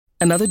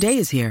Another day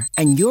is here,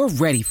 and you're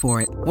ready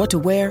for it. What to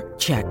wear?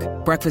 Check.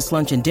 Breakfast,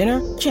 lunch, and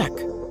dinner? Check.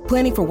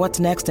 Planning for what's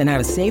next and how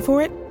to save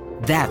for it?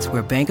 That's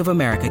where Bank of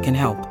America can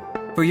help.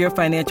 For your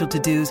financial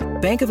to-dos,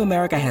 Bank of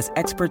America has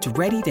experts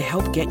ready to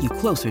help get you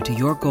closer to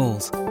your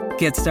goals.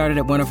 Get started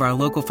at one of our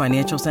local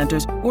financial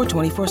centers or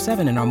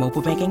 24/7 in our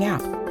mobile banking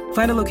app.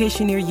 Find a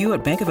location near you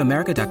at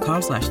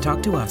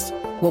bankofamerica.com/talktous.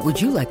 What would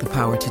you like the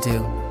power to do?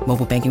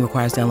 Mobile banking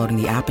requires downloading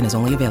the app and is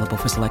only available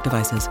for select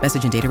devices.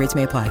 Message and data rates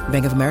may apply.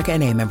 Bank of America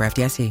N.A., member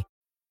FDIC.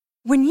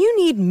 When you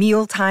need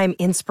mealtime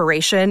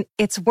inspiration,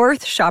 it's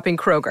worth shopping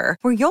Kroger,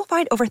 where you'll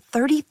find over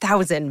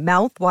 30,000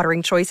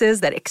 mouth-watering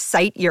choices that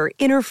excite your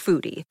inner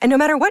foodie. And no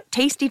matter what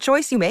tasty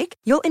choice you make,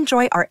 you'll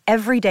enjoy our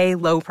everyday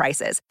low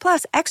prices,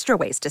 plus extra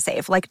ways to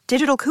save, like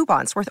digital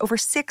coupons worth over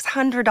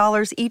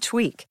 $600 each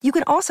week. You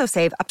can also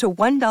save up to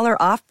 $1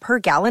 off per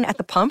gallon at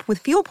the pump with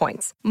fuel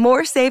points.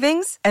 More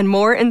savings and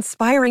more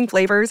inspiring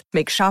flavors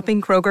make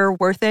shopping Kroger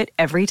worth it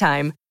every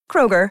time.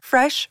 Kroger,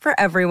 fresh for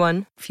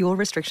everyone. Fuel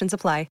restrictions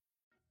apply.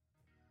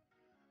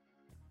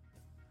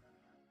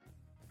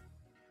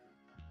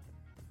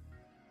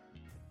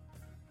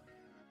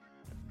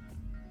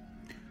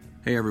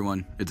 Hey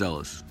everyone, it's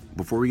Ellis.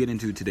 Before we get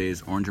into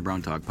today's Orange and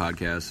Brown Talk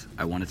podcast,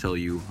 I want to tell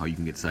you how you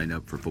can get signed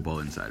up for Football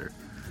Insider.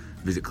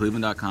 Visit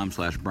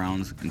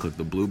cleveland.com/Browns and click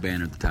the blue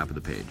banner at the top of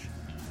the page.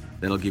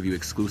 That'll give you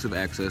exclusive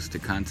access to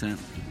content,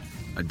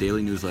 a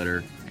daily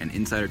newsletter, and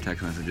insider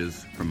text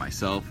messages from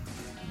myself,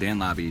 Dan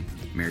Lobby,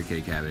 Mary Kay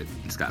Cabot,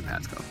 and Scott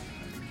Patsko.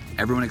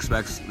 Everyone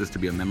expects this to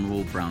be a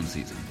memorable Browns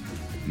season.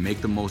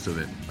 Make the most of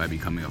it by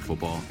becoming a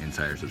Football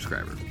Insider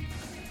subscriber.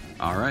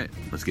 All right,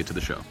 let's get to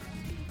the show.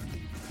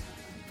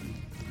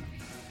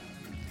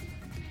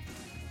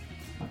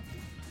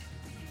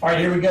 All right,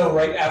 here we go.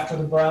 Right after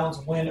the Browns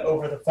win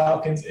over the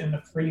Falcons in the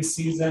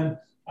preseason,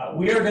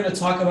 we are going to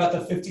talk about the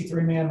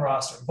 53-man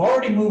roster. We've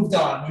already moved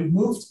on. We've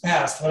moved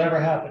past whatever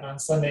happened on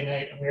Sunday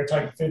night, and we are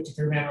talking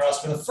 53-man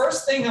roster. The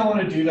first thing I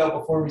want to do, though,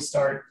 before we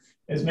start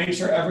is make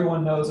sure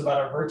everyone knows about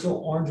our virtual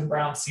Orange and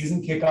Brown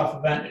season kickoff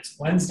event. It's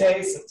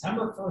Wednesday,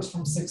 September 1st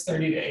from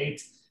 6:30 to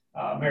 8.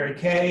 Mary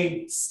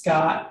Kay,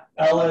 Scott,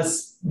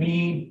 Ellis,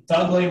 me,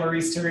 Doug Lay,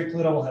 Maurice, Terry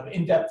Pluto will have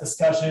in-depth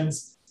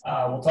discussions.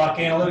 We'll talk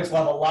analytics.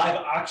 We'll have a live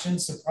auction,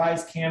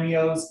 surprise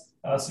cameos.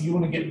 So you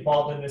want to get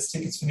involved in this.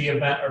 Tickets for the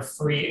event are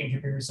free and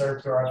can be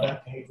reserved through our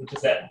event page, which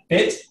is at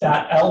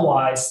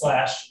bit.ly/CLE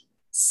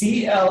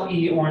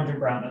Orange and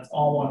Brown. That's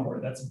all one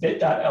word. That's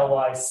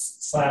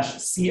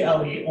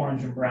bit.ly/CLE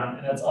Orange and Brown.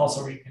 And that's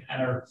also where you can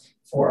enter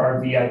for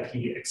our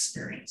VIP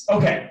experience.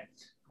 Okay,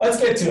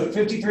 let's get to it.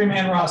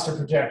 53-man roster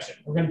projection.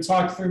 We're going to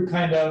talk through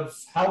kind of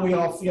how we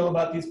all feel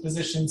about these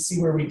positions,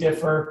 see where we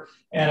differ.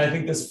 And I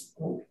think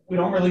we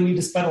don't really need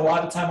to spend a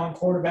lot of time on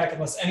quarterback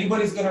unless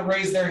anybody's going to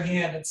raise their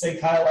hand and say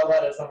Kyle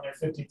Aletta is on their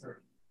 53.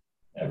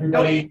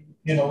 Everybody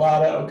in a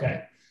lot of,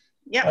 okay.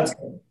 Yeah. That's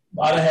good. A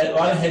lot of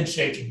head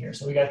shaking here.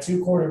 So we got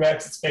two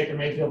quarterbacks. It's Baker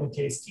Mayfield and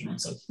Case Keenum.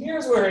 So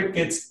here's where it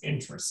gets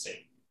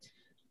interesting.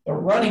 The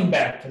running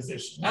back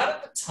position, not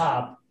at the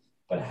top,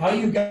 but how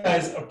you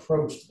guys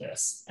approached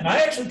this. And I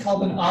actually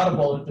called an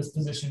audible at this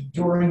position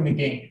during the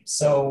game.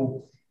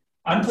 So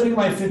I'm putting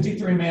my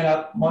 53-man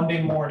up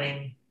Monday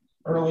morning,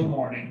 early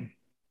morning.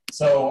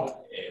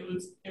 So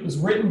it was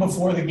written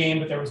before the game,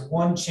 but there was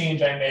one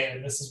change I made,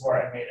 and this is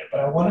where I made it. But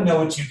I want to know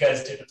what you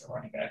guys did at the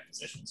running back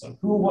position. So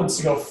who wants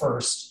to go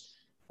first?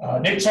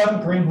 Nick Chubb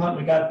and Kareem Hunt,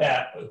 we got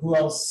that. But what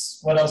else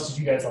did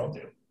you guys all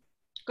do?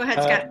 Go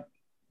ahead, Scott.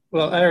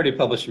 Well, I already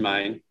published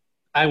mine.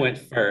 I went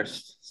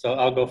first, so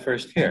I'll go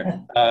first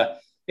here. I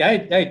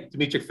had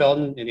Demetric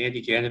Felton and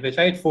Andy Janovich.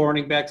 I had four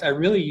running backs. I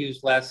really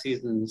used last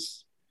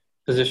season's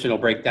positional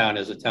breakdown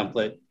as a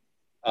template.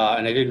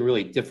 And I didn't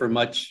really differ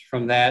much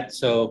from that.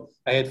 So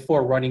I had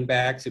four running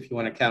backs, if you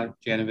want to count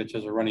Janovich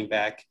as a running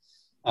back.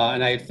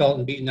 And I had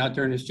Felton beaten out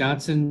to Ernest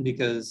Johnson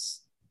because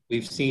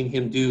we've seen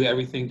him do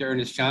everything that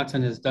Ernest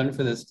Johnson has done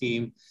for this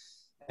team.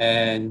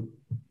 And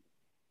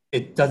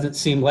it doesn't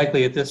seem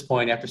likely at this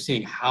point, after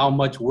seeing how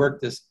much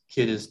work this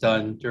kid has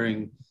done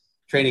during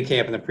training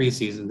camp in the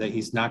preseason, that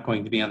he's not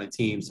going to be on the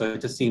team. So it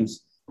just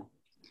seems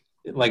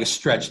like a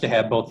stretch to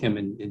have both him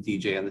and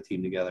DJ on the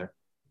team together.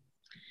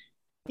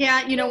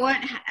 Yeah, you know what?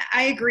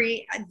 I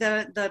agree.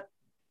 The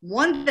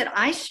one that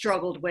I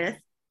struggled with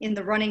in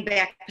the running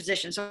back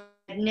position, so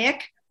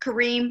Nick,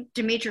 Kareem,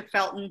 Demetric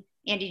Felton,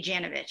 Andy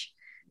Janovich.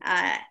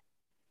 I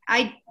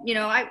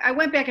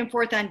went back and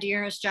forth on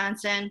Dearness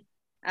Johnson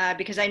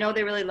because I know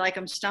they really like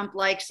him. Stump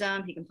likes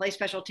him. He can play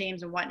special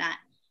teams and whatnot.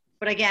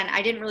 But again,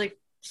 I didn't really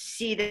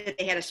see that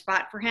they had a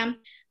spot for him.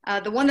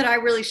 The one that I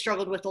really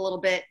struggled with a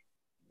little bit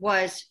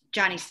was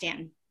Johnny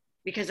Stanton,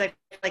 because I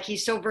feel like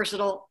he's so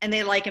versatile and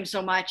they like him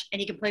so much, and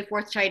he can play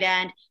fourth tight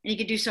end and you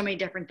can do so many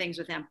different things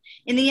with him.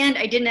 In the end,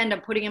 I didn't end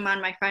up putting him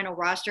on my final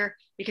roster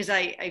because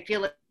I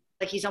feel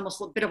like he's almost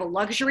a bit of a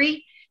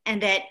luxury,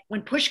 and that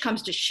when push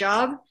comes to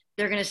shove,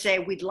 they're going to say,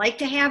 we'd like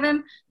to have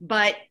him,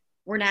 but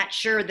we're not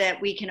sure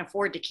that we can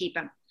afford to keep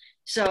him.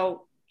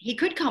 So he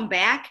could come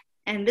back,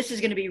 and this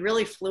is going to be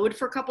really fluid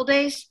for a couple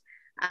days.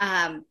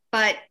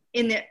 But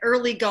in the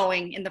early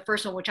going in the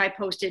first one, which I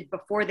posted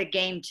before the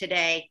game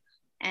today,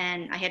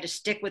 and I had to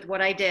stick with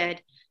what I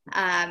did.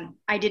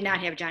 I did not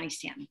have Johnny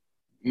Stanton.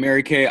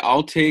 Mary Kay,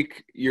 I'll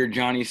take your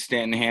Johnny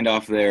Stanton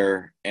handoff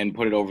there and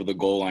put it over the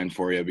goal line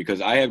for you, because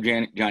I have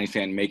Johnny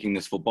Stanton making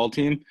this football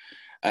team.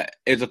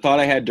 It's a thought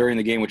I had during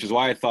the game, which is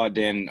why I thought,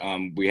 Dan,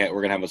 we're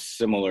going to have a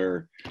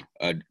similar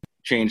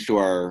change to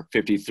our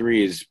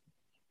 53s.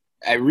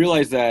 I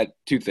realized that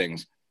two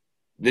things.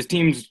 This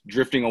team's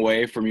drifting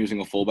away from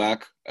using a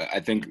fullback. I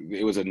think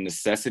it was a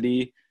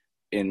necessity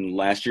in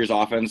last year's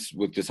offense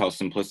with just how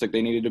simplistic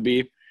they needed to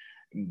be.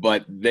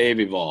 But they've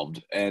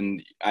evolved,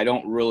 and I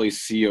don't really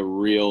see a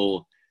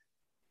real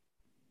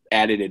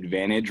added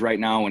advantage right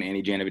now when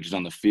Andy Janovich is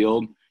on the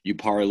field. You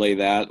parlay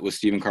that with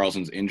Steven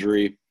Carlson's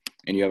injury,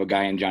 and you have a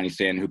guy in Johnny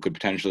Stanton who could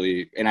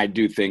potentially – and I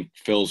do think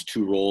fills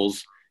two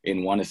roles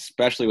in one,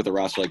 especially with a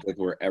roster like this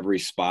where every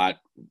spot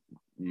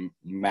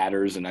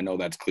matters, and I know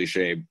that's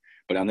cliche,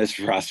 but on this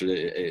roster,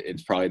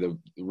 it's probably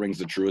rings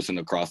the truest and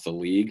across the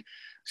league.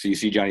 So you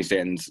see Johnny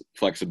Stanton's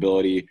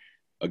flexibility,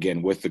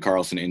 again, with the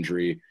Carlson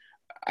injury.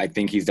 I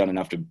think he's done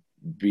enough to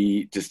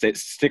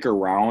stick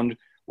around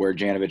where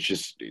Janovich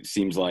just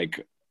seems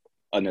like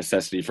a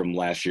necessity from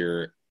last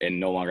year and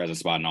no longer has a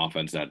spot in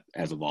offense that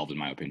has evolved, in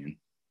my opinion.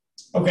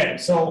 Okay,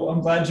 so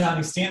I'm glad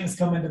Johnny Stanton's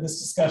come into this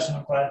discussion.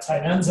 I'm glad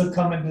tight ends have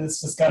come into this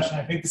discussion.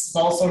 I think this is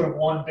all sort of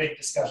one big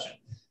discussion.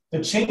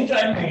 The change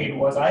I made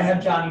was I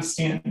had Johnny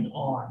Stanton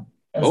on.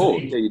 Yeah,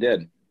 you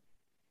did.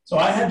 So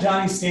I had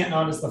Johnny Stanton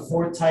on as the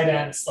fourth tight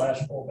end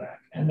 /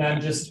 fullback. And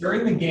then just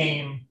during the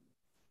game,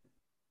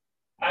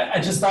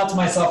 I just thought to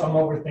myself, I'm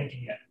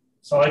overthinking it.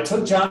 So I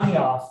took Johnny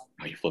off.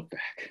 Oh, you flipped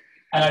back.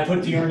 And I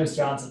put D'Ernest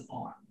Johnson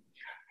on.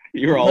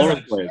 You were all over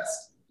the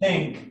place.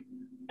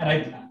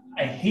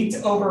 I hate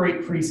to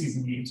overrate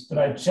preseason games, but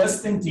I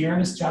just think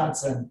D'Ernest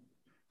Johnson,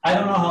 I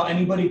don't know how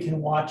anybody can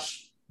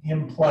watch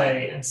him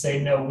play and say,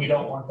 no, we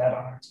don't want that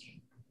on our team.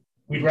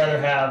 We'd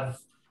rather have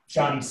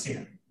Johnny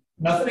Stanton.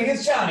 Nothing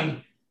against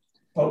Johnny,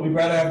 but we'd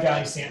rather have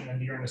Johnny Stanton than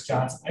D'Ernest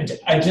Johnson.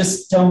 I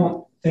just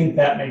don't think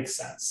that makes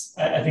sense.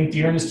 I think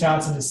D'Ernest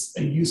Johnson is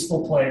a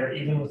useful player,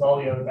 even with all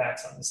the other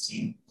backs on this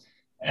team.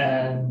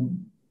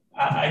 And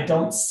I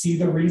don't see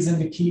the reason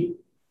to keep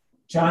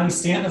Johnny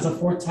Stanton as a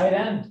fourth tight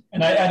end.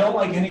 And I don't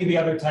like any of the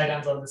other tight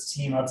ends on this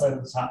team outside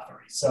of the top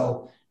three.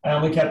 So I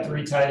only kept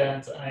three tight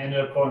ends, and I ended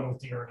up going with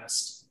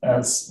D'Ernest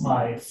as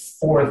my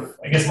fourth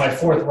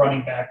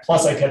running back.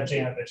 Plus I kept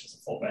Janovich as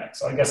a fullback.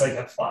 So I guess I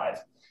kept five.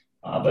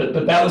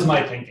 But that was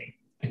my thinking.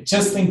 I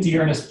just think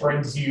D'Ernest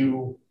brings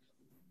you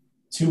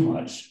too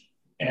much.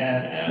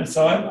 And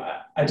so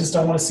I just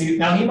don't want to see –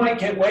 now he might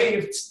get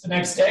waived the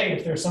next day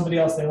if there's somebody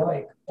else they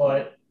like.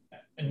 But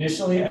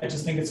initially, I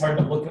just think it's hard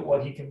to look at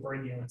what he can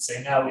bring you and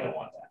say, no, we don't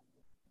want that.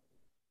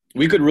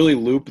 We could really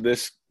loop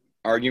this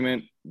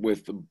argument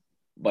with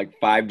like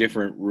 5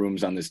 different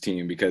rooms on this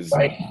team because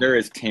there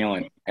is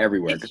talent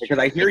everywhere. Because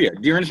I hear you.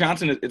 D'Ernest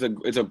Johnson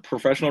is a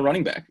professional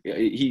running back.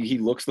 He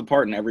looks the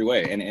part in every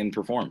way and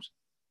performs.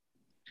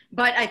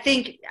 But I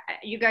think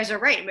you guys are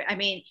right. I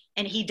mean,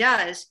 and he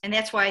does. And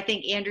that's why I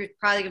think Andrew's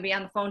probably going to be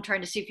on the phone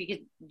trying to see if he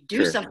could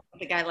do something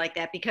with a guy like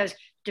that. Because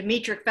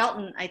Demetric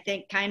Felton, I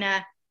think, kind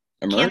of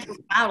cancels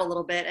him out a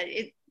little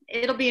bit.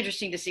 It'll be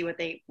interesting to see what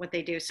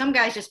they do. Some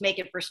guys just make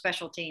it for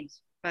special teams.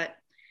 But,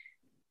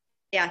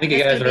 yeah. I think you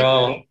guys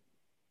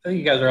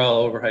are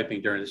all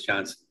overhyping D'Ernest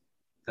Johnson.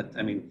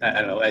 I mean,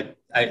 I don't know.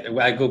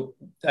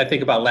 I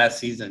think about last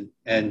season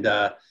and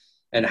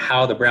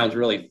how the Browns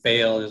really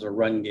failed as a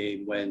run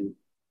game when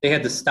they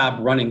had to stop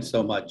running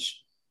so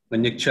much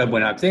when Nick Chubb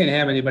went out because they didn't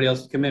have anybody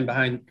else to come in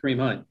behind Kareem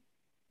Hunt.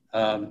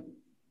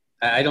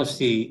 I don't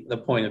see the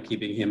point of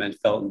keeping him and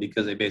Felton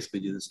because they basically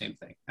do the same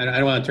thing. I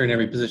don't want to turn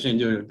every position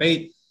into a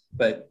debate,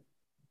 but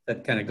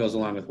that kind of goes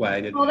along with why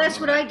I did. Well, that's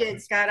what I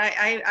did, Scott.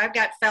 I've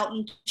got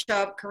Felton,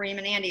 Chubb, Kareem,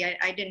 and Andy.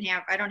 I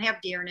don't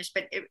have D'Ernest,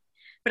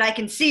 but I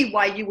can see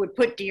why you would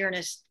put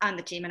D'Ernest on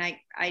the team, and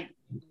I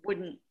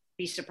wouldn't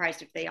be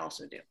surprised if they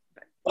also do.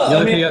 But. The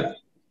only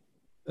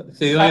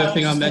other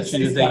thing I'll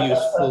mention is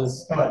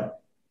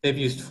they've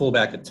used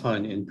fullback a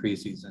ton in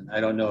preseason. I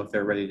don't know if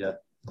they're ready to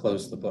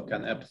close the book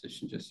on that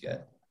position just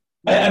yet.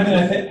 I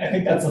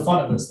think that's the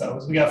fun of this, though,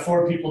 is we got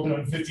 4 people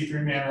doing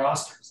 53-man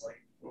rosters.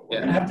 Like, we're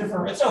going to have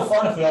different – it's no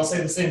fun if we all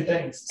say the same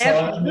things. So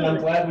I'm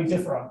glad we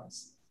differ on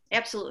this.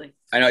 Absolutely.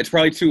 I know it's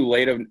probably too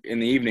late in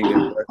the evening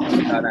for Scott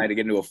and I to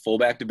get into a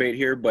fullback debate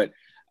here, but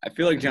I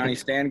feel like Johnny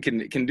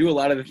Stanton can do a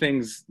lot of the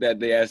things that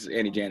they asked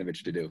Andy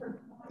Janovich to do.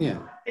 Yeah.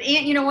 But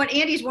you know what?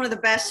 Andy's one of the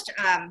best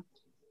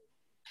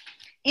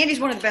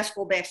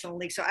fullbacks in the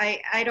league, so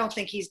I don't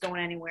think he's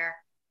going anywhere.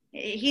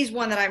 He's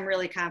one that I'm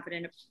really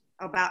confident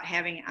about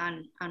having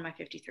on my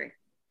 53.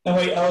 Now,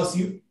 wait, Ellis,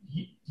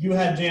 you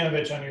had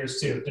Janovich on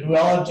yours too. Did we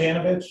all have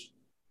Janovich?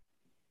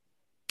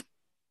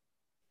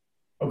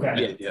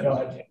 Okay.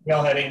 Yeah. We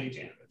all had Andy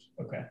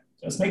Janovich. Okay.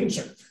 Just making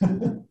sure.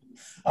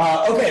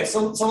 Okay,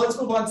 so let's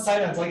move on to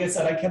tight ends. Like I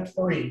said, I kept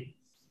 3.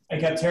 I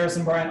kept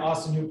Harrison Bryant,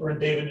 Austin Hooper, and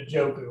David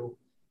Njoku.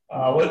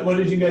 What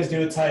did you guys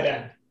do at tight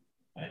end?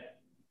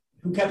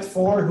 Who kept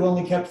 4? Who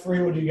only kept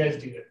 3? What did you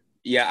guys do?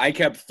 Yeah, I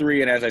kept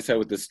 3, and as I said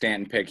with the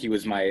Stanton pick, he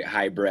was my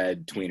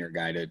hybrid tweener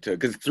guy to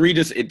because 3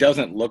 just it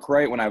doesn't look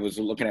right when I was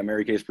looking at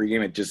Mary Kay's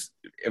pregame. It just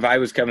if I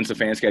was Kevin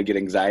Stefanski, I'd get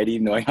anxiety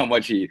knowing how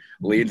much he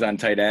leads on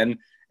tight end,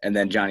 and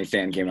then Johnny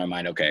Stanton came to my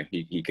mind. Okay,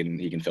 he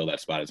can fill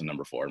that spot as a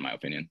number 4 in my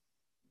opinion.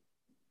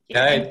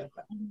 Yeah,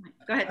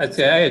 go ahead. I'd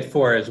say I had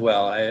 4 as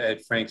well. I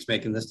had Franks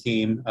making this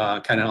team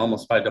kind of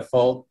almost by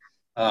default.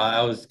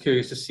 I was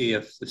curious to see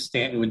if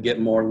Stanton would get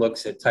more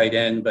looks at tight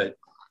end, but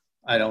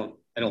I don't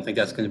think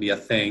that's going to be a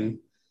thing.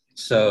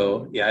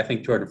 So, yeah, I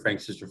think Jordan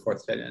Franks is your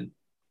 4th tight end.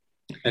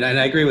 And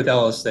I agree with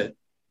Ellis that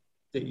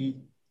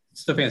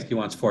Stefanski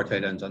wants 4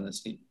 tight ends on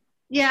this team.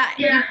 Yeah,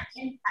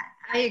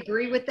 I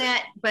agree with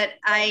that. But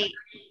I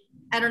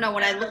don't know.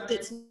 When I looked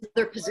at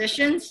other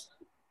positions,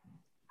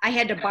 I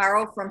had to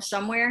borrow from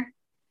somewhere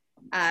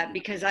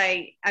because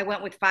I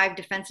went with 5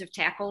 defensive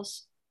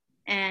tackles.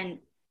 And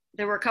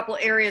there were a couple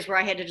areas where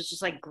I had to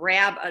just like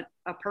grab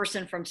a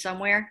person from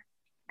somewhere.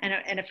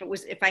 And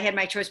if I had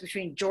my choice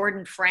between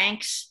Jordan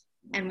Franks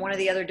and one of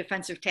the other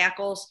defensive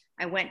tackles,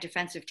 I went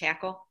defensive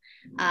tackle.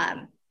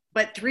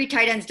 But 3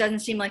 tight ends doesn't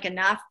seem like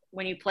enough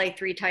when you play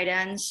 3 tight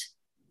ends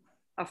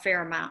a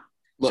fair amount.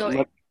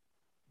 So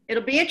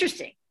it'll be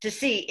interesting to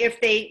see if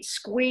they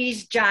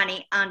squeeze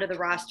Johnny onto the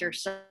roster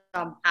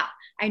somehow.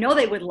 I know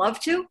they would love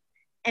to,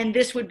 and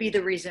this would be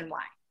the reason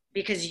why,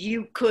 because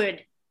you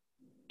could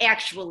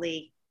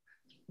actually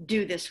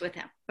do this with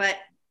him. But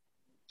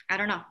I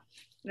don't know.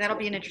 That'll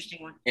be an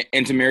interesting one.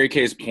 And to Mary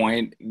Kay's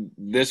point,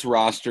 this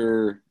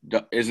roster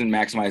isn't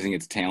maximizing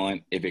its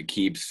talent if it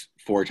keeps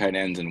 4 tight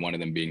ends and one of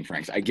them being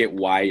Franks. I get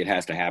why it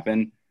has to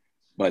happen,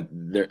 but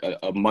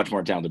a much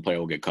more talented player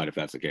will get cut if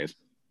that's the case.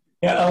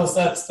 Yeah, Ellis,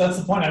 that's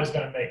the point I was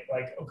going to make.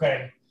 Like,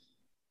 okay,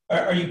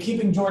 are you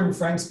keeping Jordan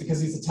Franks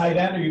because he's a tight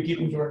end, or are you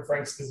keeping Jordan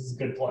Franks because he's a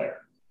good player?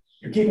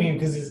 You're keeping him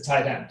because he's a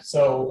tight end.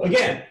 So,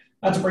 again,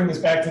 not to bring this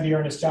back to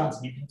Dearness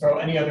Johnson. You can throw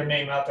any other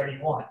name out there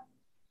you want.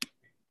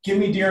 Give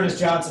me Dearness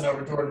Johnson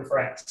over Jordan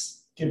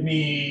Franks. Give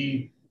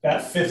me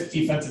that 5th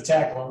defensive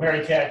tackle. And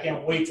Mary Kay, I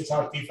can't wait to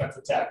talk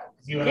defensive tackle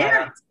because you and I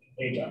are on the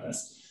same page on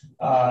this.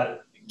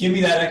 Give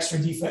me that extra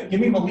defense. Give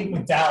me Malik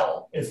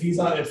McDowell if he's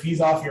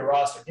off your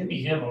roster. Give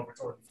me him over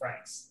Jordan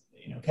Franks.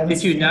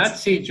 Did you not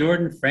see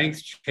Jordan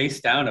Franks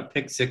chase down a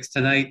pick 6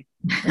 tonight?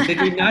 Did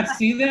you not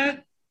see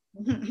that?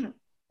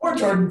 Or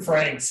Jordan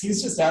Franks.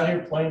 He's just out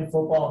here playing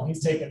football and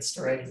he's taking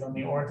strays on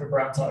the Orange and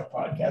Brown Talk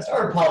podcast.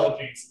 Our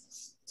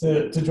apologies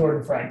to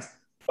Jordan Franks.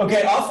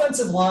 Okay,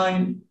 offensive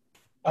line.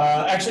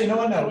 Actually,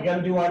 no. We got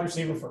to do wide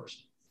receiver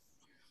first.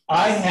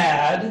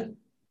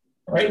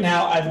 Right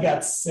now, I've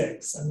got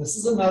 6. And this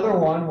is another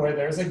one where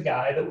there's a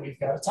guy that we've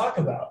got to talk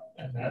about,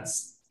 and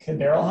that's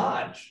KhaDarel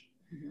Hodge.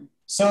 Mm-hmm.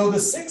 So the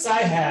 6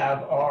 I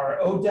have are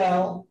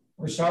Odell,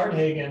 Rashard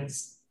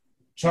Higgins,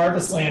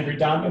 Jarvis Landry,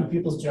 Donovan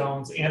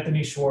Peoples-Jones,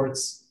 Anthony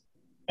Schwartz,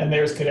 and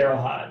there's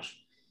KhaDarel Hodge.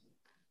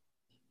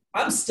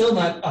 I'm still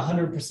not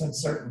 100%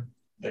 certain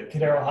that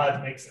KhaDarel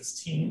Hodge makes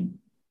this team.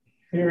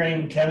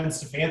 Hearing Kevin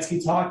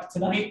Stefanski talk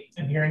tonight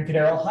and hearing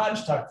KhaDarel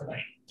Hodge talk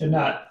tonight did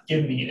not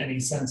give me any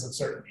sense of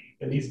certainty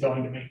that he's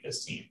going to make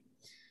this team.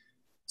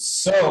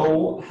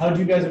 So how do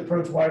you guys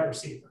approach wide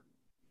receiver?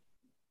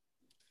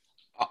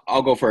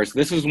 I'll go first.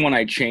 This is one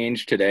I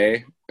changed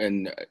today,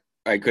 and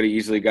I could have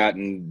easily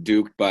gotten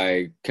duked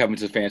by Kevin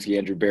Stefanski,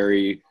 Andrew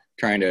Berry,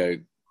 trying to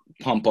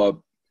pump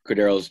up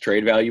KhaDarel's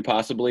trade value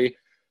possibly.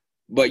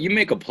 But you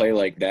make a play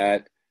like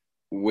that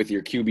with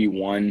your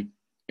QB1,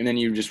 and then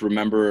you just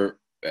remember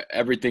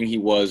everything he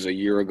was a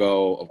year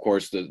ago. Of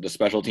course, the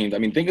special teams. I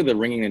mean, think of the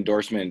ringing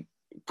endorsement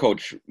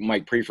Coach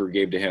Mike Prefer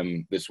gave to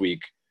him this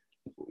week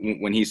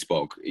when he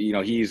spoke.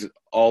 He's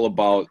all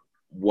about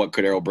what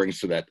KhaDarel brings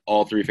to that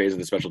all 3 phases of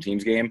the special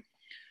teams game.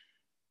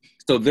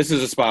 So this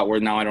is a spot where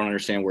now I don't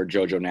understand where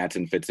JoJo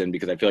Natson fits in,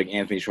 because I feel like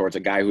Anthony Schwartz,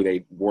 a guy who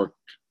they worked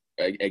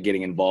at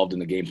getting involved in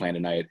the game plan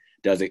tonight,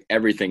 does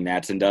everything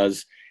Natson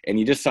does. And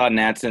you just saw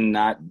Natson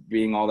not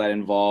being all that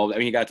involved. I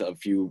mean, he got to a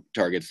few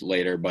targets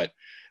later, but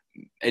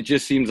it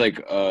just seems like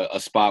a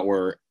spot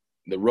where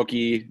the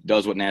rookie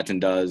does what Natson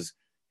does,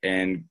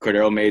 and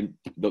KhaDarel made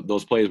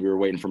those plays we were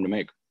waiting for him to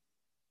make.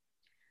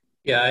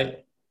 Yeah,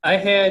 I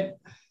had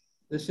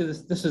this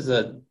is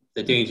the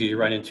danger you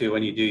run into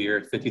when you do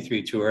your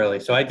 53 too early.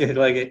 So I did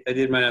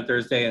mine on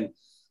Thursday, and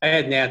I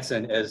had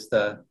Natson as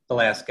the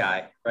last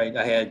guy, right?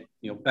 I had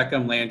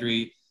Beckham,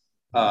 Landry,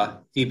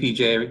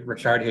 DPJ,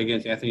 Rashard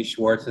Higgins, Anthony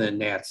Schwartz, and then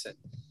Natson.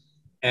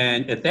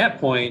 And at that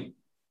point,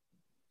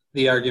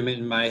 the argument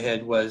in my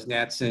head was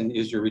Natson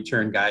is your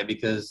return guy,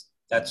 because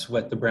that's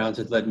what the Browns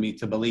had led me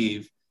to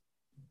believe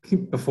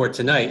before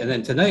tonight. And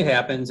then tonight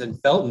happens, and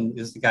Felton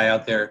is the guy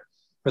out there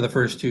for the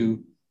first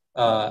 2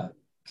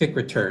 kick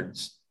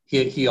returns.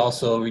 He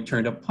also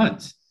returned a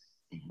punt.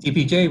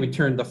 DPJ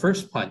returned the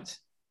first punt.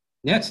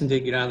 Natson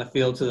did get on the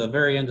field to the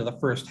very end of the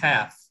first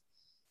half.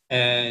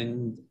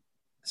 And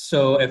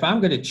so if I'm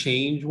going to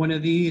change one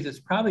of these, it's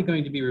probably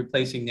going to be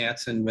replacing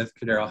Natson with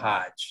KhaDarel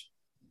Hodge.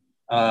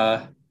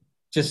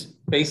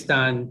 Just based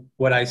on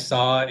what I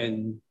saw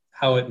and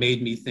how it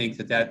made me think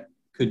that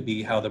could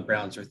be how the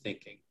Browns are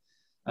thinking.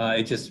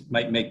 It just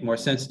might make more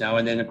sense now.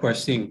 And then, of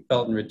course, seeing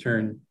Felton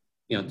return,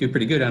 do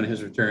pretty good on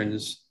his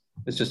returns,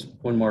 it's just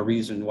one more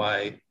reason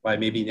why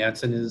maybe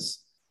Natson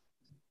is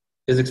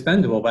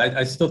expendable. But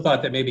I still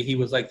thought that maybe he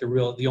was like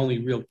the only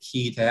real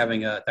key to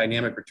having a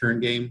dynamic return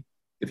game.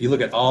 If you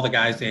look at all the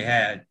guys they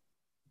had,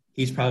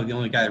 he's probably the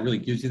only guy that really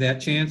gives you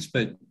that chance.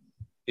 But,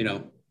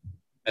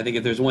 I think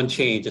if there's one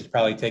change, it's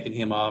probably taking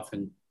him off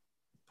and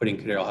putting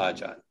KhaDarel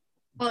Hodge on.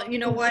 Well, you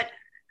know what?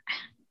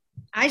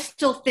 I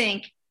still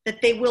think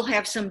that they will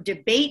have some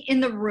debate in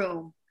the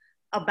room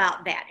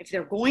about that. If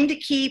they're going to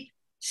keep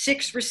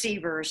 6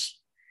 receivers,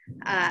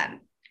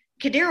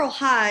 KhaDarel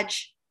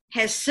Hodge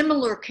has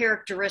similar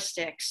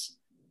characteristics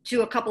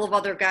to a couple of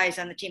other guys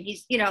on the team.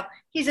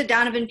 He's a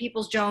Donovan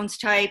Peoples-Jones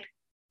type.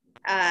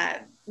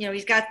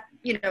 He's got,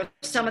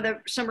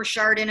 some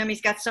Richard in him.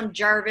 He's got some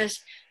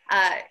Jarvis.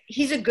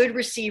 He's a good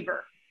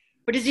receiver,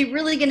 but is he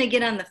really going to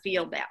get on the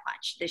field that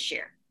much this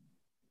year?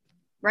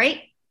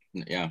 Right?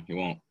 Yeah, he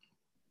won't.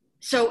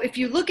 So if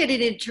you look at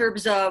it in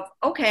terms of,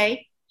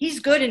 okay,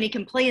 he's good and he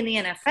can play in the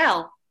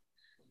NFL,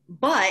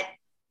 but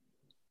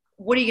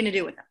what are you going to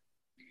do with him?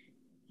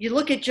 You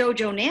look at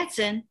JoJo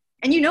Natson,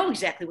 and you know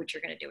exactly what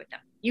you're going to do with them.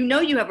 You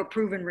know you have a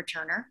proven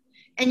returner,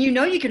 and you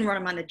know you can run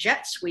him on the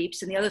jet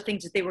sweeps and the other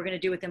things that they were going to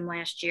do with him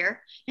last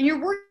year, and you're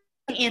working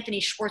Anthony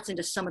Schwartz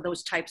into some of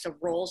those types of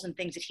roles and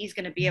things that he's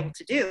going to be able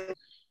to do,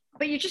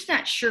 but you're just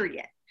not sure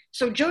yet.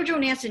 So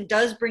JoJo Natson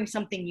does bring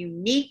something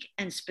unique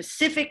and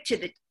specific to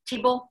the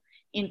table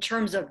in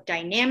terms of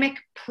dynamic,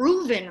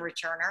 proven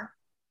returner,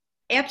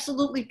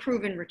 absolutely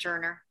proven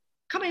returner,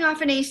 coming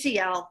off an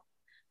ACL,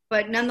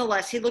 but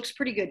nonetheless, he looks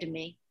pretty good to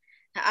me.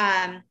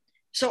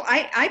 So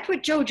I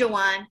put JoJo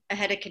on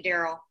ahead of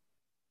KhaDarel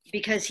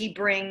because he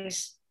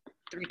brings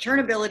the return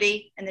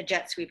ability and the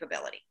jet sweep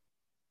ability.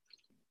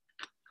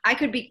 I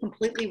could be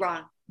completely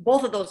wrong.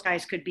 Both of those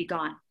guys could be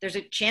gone. There's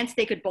a chance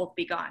they could both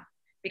be gone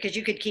because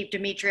you could keep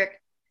Demetric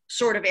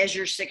sort of as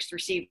your 6th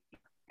receiver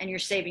and you're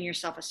saving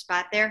yourself a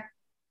spot there.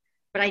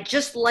 But I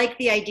just like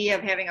the idea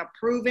of having a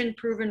proven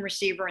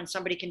receiver and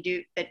somebody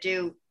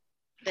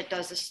that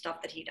does the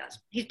stuff that he does.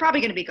 He's probably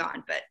going to be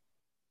gone, but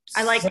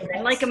I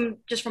like him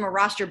just from a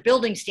roster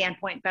building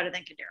standpoint better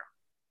than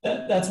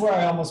KhaDarel. That's where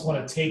I almost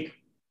want to take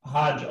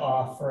Hodge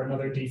off for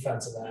another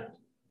defensive end.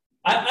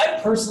 I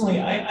personally,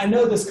 I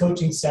know this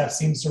coaching staff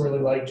seems to really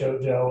like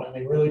JoJo, and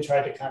they really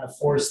tried to kind of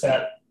force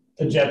the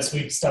jet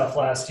sweep stuff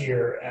last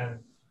year, and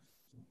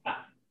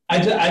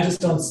I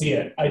just don't see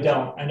it. I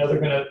don't. I know they're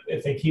going to,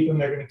 if they keep him,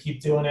 they're going to keep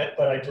doing it,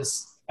 but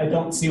I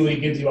don't see what he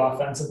gives you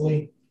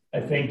offensively. I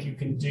think you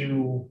can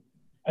do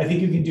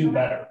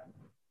better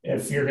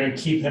if you're going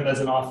to keep him as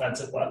an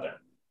offensive weapon.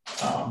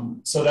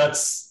 So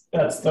that's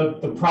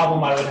the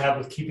problem I would have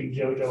with keeping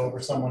JoJo over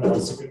someone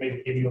else who could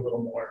maybe give you a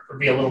little more or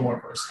be a little more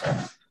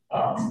versatile.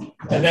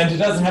 And then it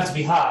doesn't have to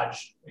be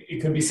Hodge.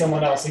 It could be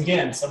someone else.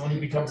 Again, someone who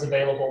becomes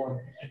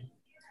available and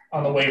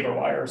on the waiver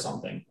wire or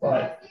something.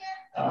 But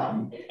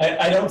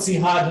I don't see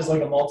Hodge as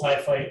like a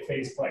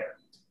multi-phase player.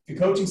 The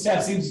coaching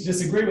staff seems to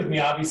disagree with me,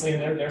 obviously,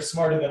 and they're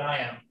smarter than I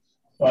am.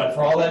 But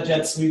for all that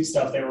jet sweep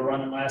stuff they were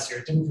running last year,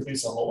 it didn't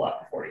produce a whole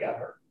lot before he got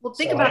hurt. Well,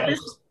 think about this.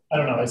 I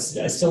don't know. I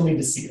still need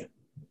to see it.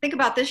 Think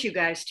about this, you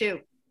guys, too.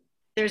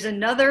 There's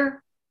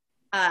another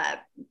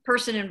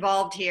person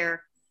involved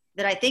here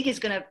that I think is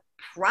going to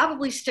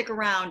probably stick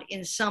around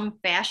in some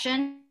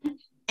fashion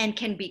and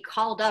can be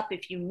called up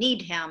if you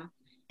need him.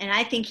 And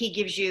I think he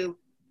gives you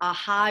a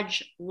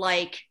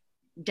Hodge-like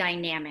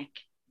dynamic.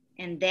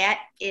 And that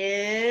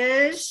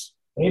is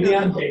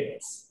Davion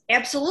Davis.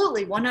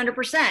 Absolutely,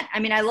 100%. I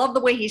mean, I love the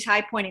way he's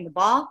high-pointing the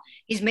ball.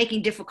 He's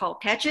making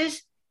difficult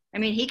catches. I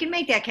mean, he can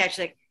make that catch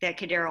that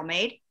KhaDarel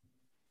made.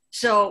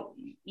 So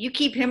you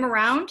keep him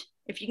around.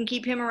 If you can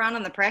keep him around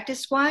on the practice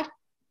squad,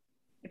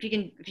 if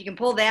you can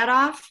pull that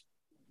off,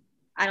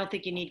 I don't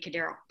think you need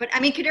KhaDarel. But, I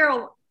mean,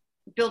 KhaDarel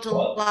built a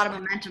lot of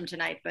momentum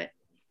tonight. But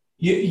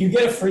you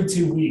get a free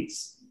 2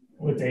 weeks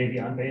with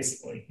Davion,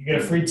 basically. You get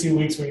a free 2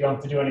 weeks where you don't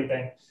have to do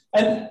anything.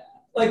 And,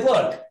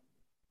 look,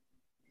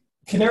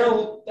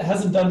 KhaDarel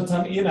hasn't done a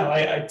ton.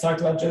 I talked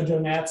about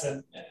JoJo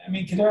Natson. I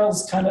mean,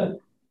 KhaDarel's kind of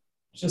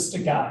just a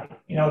guy.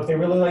 If they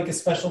really like his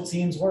special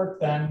teams work,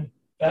 then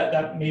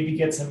that maybe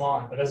gets him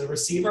on. But as a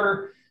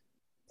receiver,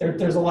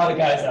 there's a lot of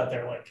guys out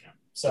there like him.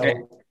 So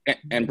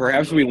and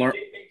perhaps we learn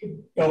it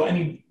could go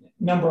any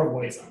number of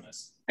ways on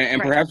this. And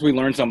perhaps we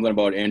learned something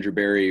about Andrew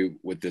Berry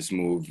with this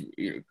move.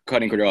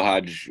 Cutting KhaDarel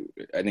Hodge,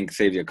 I think,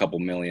 saved you a couple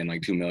million,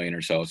 like $2 million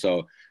or so.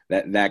 So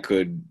that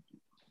could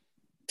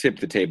tip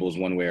the tables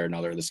one way or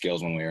another, the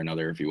scales one way or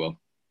another, if you will.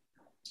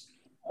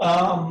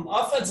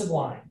 Offensive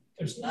line.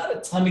 There's not a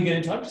ton to get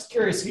into. I'm just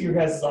curious who your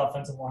guys'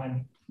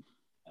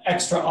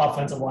 extra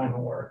offensive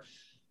linemen were.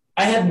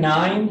 I had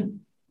 9.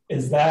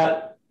 Is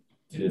that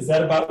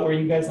about where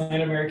you guys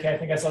landed, Mary Kay? I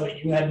think I saw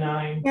that you had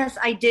 9. Yes,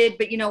 I did.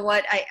 But you know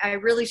what? I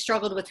really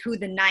struggled with who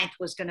the 9th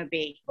was going to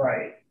be.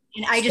 Right.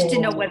 And I just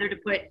didn't know whether to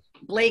put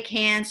Blake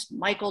Hance,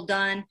 Michael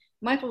Dunn.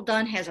 Michael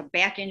Dunn has a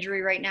back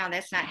injury right now.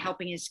 That's not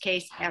helping his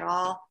case at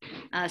all.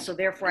 So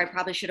therefore, I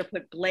probably should have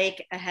put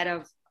Blake ahead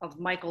of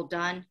Michael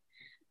Dunn.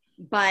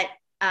 But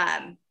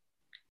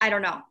I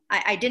don't know.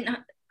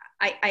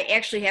 I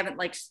actually haven't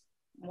like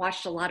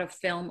watched a lot of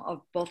film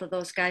of both of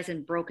those guys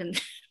and broken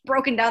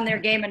down their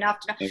game enough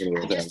to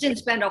know. I just didn't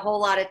spend a whole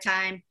lot of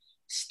time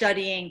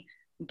studying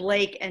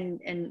Blake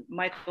and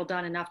Michael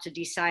Dunn enough to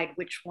decide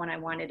which one I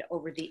wanted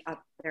over the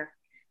other.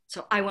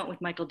 So I went with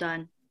Michael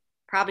Dunn.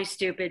 Probably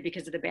stupid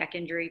because of the back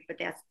injury, but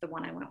that's the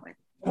one I went with.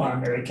 Come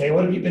on, Mary Kay,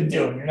 what have you been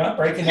doing? You're not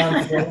breaking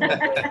down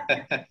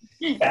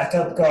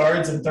backup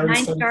guards and third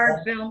string.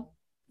 9-star film.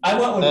 I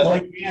went with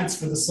Blake Nance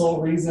for the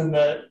sole reason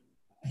that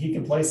he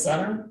can play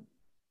center.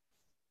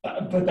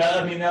 But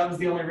that was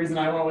the only reason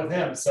I went with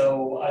him.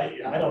 So I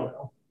don't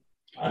know.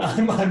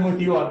 I'm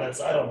with you on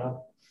this. I don't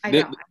know.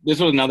 This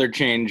was another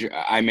change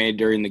I made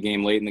during the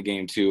game, late in the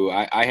game too.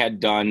 I had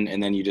Dunn,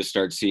 and then you just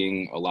start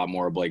seeing a lot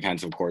more of Blake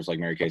Hance, of course, like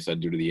Mary Kay said,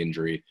 due to the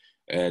injury.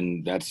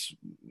 And that's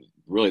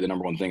really the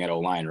number one thing at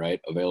O-line, right?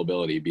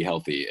 Availability, be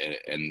healthy.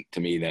 And to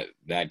me,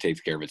 that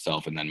takes care of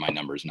itself. And then my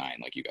number's 9,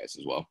 like you guys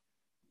as well.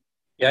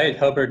 Yeah, I had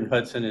Hubbard and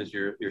Hudson as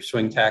your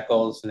swing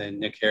tackles, and then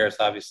Nick Harris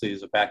obviously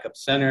is a backup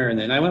center. And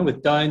then I went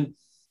with Dunn.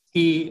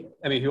 If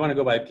you want to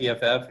go by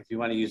PFF, if you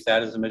want to use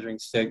that as a measuring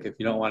stick, if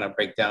you don't want to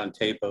break down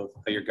tape of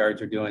how your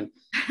guards are doing,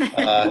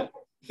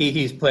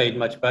 he's played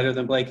much better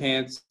than Blake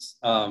Hance.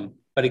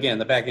 But again,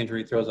 the back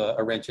injury throws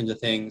a wrench into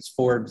things.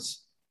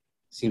 Forbes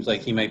seems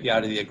like he might be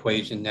out of the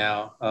equation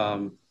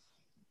now.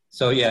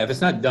 So yeah, if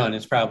it's not Dunn,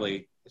 it's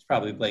probably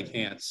Blake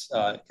Hance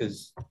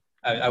because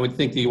I would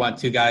think that you want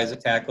 2 guys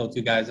at tackle,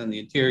 2 guys on the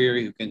interior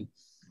who can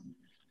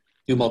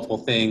do multiple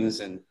things.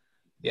 And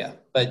yeah,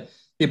 but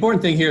the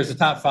important thing here is the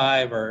top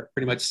 5 are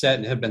pretty much set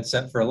and have been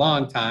set for a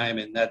long time.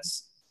 And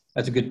that's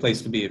a good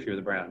place to be if you're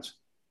the Browns.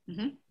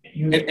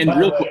 Mm-hmm. And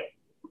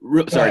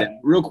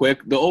real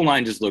quick, the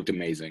O-line just looked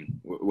amazing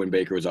when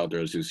Baker was out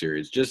there those 2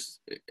 series. Just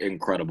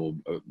incredible.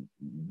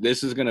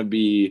 This is going to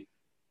be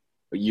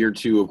year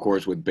 2, of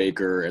course, with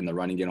Baker and the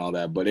running and all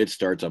that, but it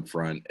starts up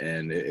front,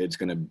 and it's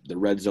going to – the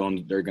red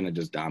zone, they're going to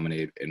just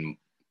dominate and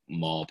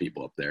maul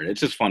people up there.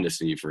 It's just fun to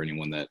see for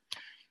anyone that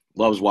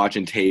loves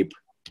watching tape.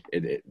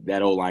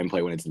 That O-line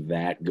play, when it's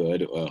that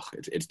good,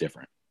 it's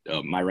different.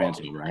 My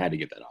rant's over. I had to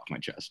get that off my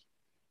chest.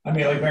 Like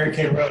Mary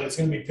Kay wrote, it's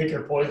going to be pick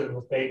your poison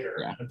with Baker.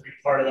 Yeah. And a big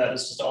part of that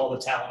is just all the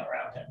talent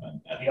around him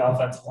and the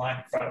offensive line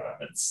in front of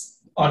him. It's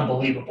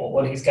unbelievable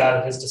what he's got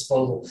at his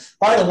disposal.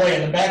 By the way,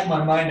 in the back of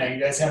my mind now, you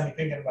guys have me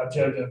thinking about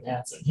JoJo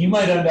Hansen. He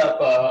might end up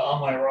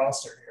on my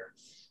roster here.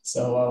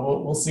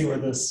 So we'll see where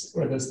this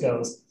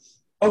goes.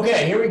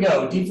 Okay, here we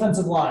go.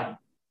 Defensive line.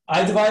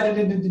 I divided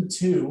it into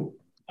 2.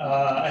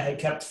 I had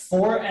kept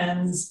 4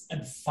 ends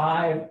and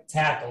 5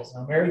 tackles.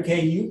 Now, Mary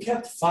Kay, you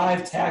kept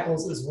 5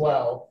 tackles as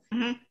well.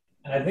 Mm-hmm.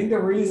 And I think the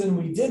reason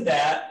we did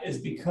that is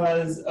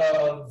because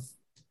of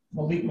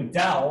Malik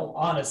McDowell,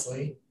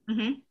 honestly.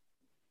 Mm-hmm.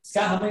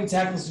 Scott, how many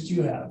tackles did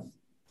you have?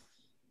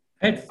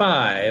 I had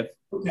 5.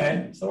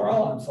 Okay, so we're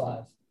all on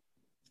 5.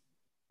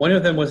 One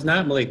of them was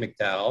not Malik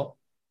McDowell.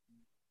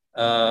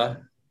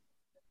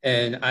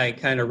 And I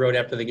kind of wrote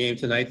after the game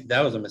tonight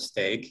that was a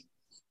mistake.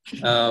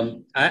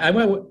 I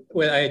went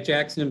with I had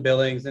Jackson and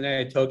Billings, and I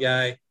had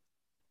Togai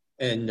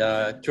and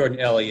Jordan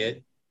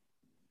Elliott.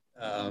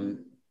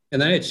 And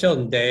then I had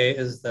Sheldon Day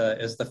as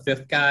the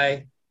 5th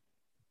guy.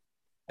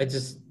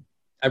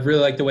 I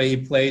really liked the way he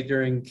played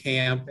during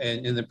camp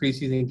and in the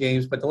preseason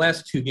games. But the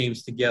last 2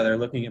 games together,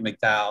 looking at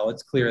McDowell,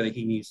 it's clear that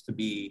he needs to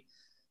be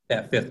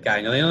that 5th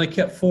guy. Now, they only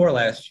kept 4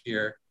 last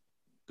year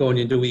going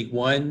into week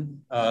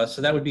 1.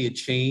 So that would be a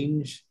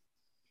change.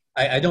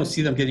 I don't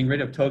see them getting rid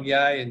of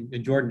Togai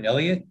and Jordan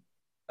Elliott.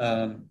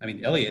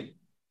 Elliott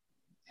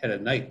had a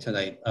night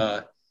tonight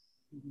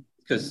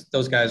because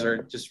those guys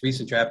are just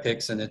recent draft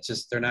picks, and it's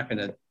just they're not going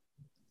to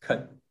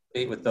cut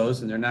bait with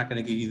those, and they're not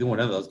going to get either one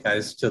of those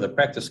guys to the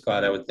practice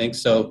squad, I would think.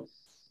 So,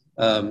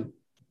 and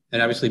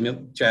obviously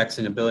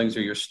Jackson and Billings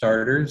are your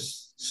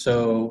starters.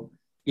 So,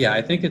 yeah,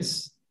 I think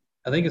it's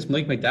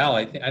Malik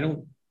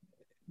McDowell.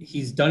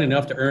 He's done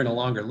enough to earn a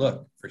longer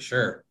look for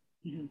sure.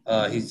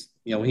 Mm-hmm.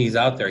 When he's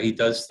out there, he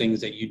does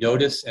things that you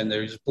notice, and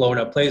they're just blowing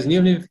up plays. And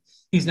even if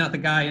he's not the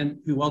guy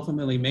who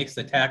ultimately makes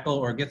the tackle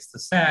or gets the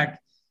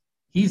sack,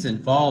 he's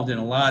involved in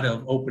a lot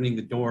of opening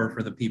the door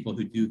for the people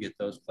who do get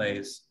those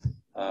plays.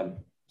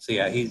 So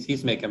yeah,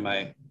 he's making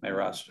my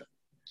roster.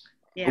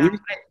 Yeah,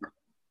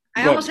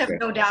 I almost have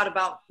no doubt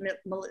about.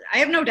 I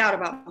have no doubt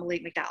about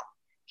Malik McDowell.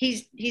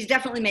 He's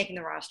definitely making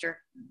the roster.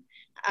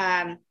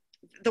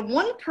 The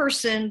one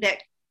person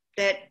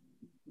that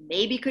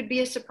maybe could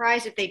be a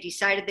surprise if they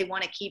decided they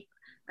want to keep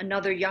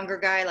another younger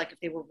guy, like if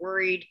they were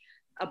worried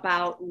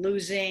about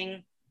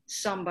losing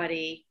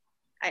somebody.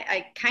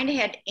 I kind of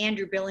had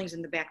Andrew Billings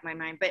in the back of my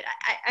mind, but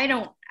I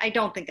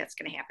don't think that's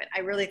going to happen. I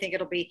really think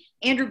it'll be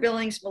Andrew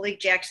Billings, Malik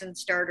Jackson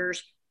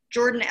starters,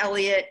 Jordan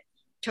Elliott,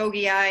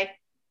 Togai,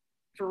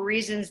 for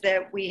reasons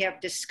that we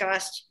have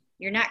discussed.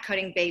 You're not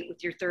cutting bait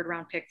with your 3rd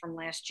round pick from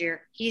last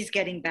year. He's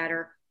getting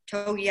better.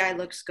 Togai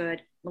looks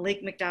good.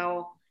 Malik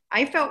McDowell.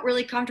 I felt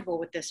really comfortable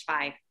with this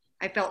 5.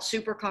 I felt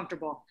super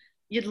comfortable.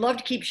 You'd love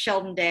to keep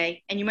Sheldon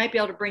Day, and you might be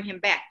able to bring him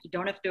back. You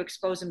don't have to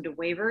expose him to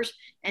waivers,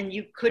 and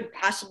you could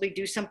possibly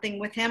do something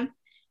with him.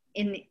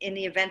 in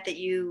the event that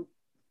you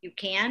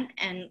can.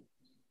 And,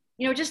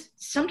 just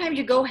sometimes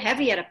you go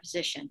heavy at a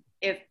position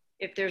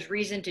if there's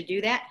reason to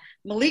do that.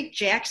 Malik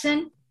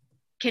Jackson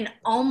can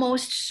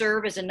almost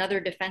serve as another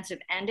defensive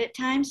end at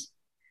times.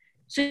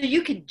 So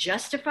you could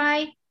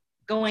justify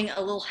going a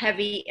little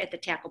heavy at the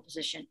tackle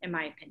position, in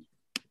my opinion.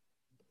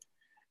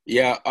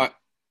 Yeah.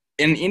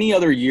 In any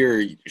other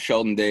year,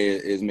 Sheldon Day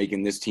is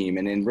making this team,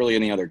 and in really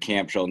any other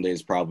camp, Sheldon Day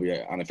is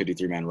probably on a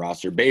 53-man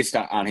roster based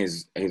on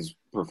his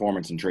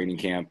performance in training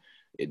camp.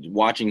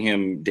 Watching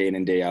him day in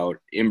and day out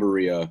in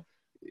Berea,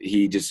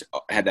 he just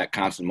had that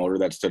constant motor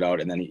that stood out,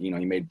 and then he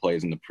made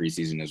plays in the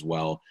preseason as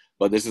well.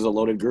 But this is a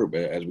loaded group,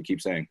 as we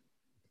keep saying.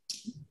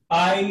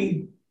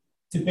 I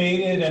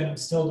debated and I'm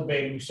still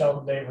debating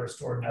Sheldon Day versus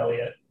Jordan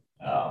Elliott.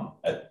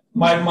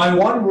 My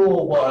one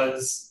rule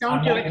was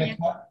I'm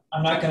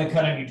not going to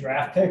cut any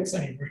draft picks,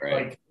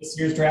 like this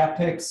year's draft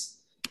picks.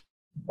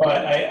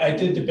 But I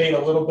did debate a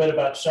little bit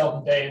about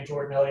Sheldon Day and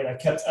Jordan Elliott. I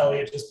kept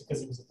Elliott just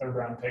because he was a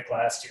third-round pick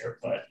last year.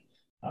 But,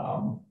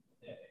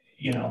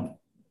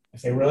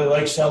 if they really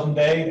like Sheldon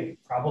Day, they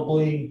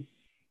probably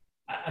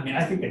 –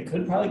 I think they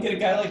could probably get a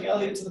guy like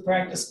Elliott to the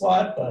practice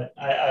squad, but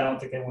I don't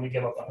think they want to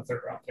give up on a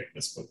third-round pick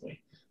this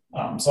quickly.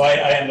 So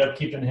I ended up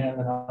keeping him,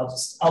 and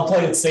I'll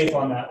play it safe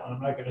on that one.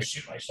 I'm not going to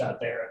shoot my shot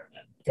there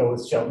and go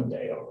with Sheldon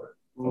Day over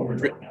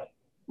Jordan Elliott.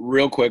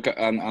 Real quick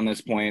on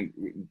this point,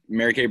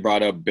 Mary Kay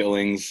brought up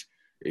Billings.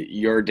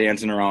 You're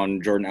dancing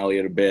around Jordan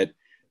Elliott a bit.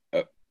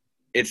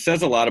 It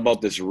says a lot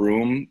about this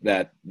room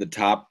that the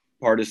top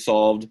part is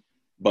solved,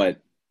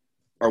 but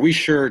are we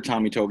sure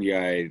Tommy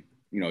Togiai,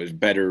 is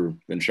better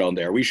than Sheldon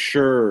Day? Are we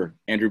sure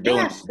Andrew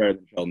Billings is better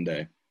than Sheldon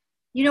Day?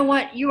 You know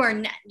what? You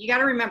got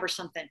to remember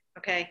something,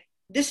 okay?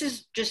 This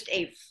is just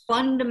a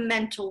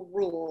fundamental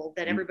rule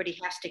that everybody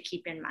has to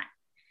keep in mind.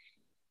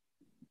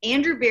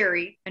 Andrew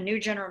Berry, a new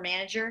general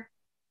manager,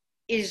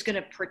 is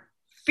going to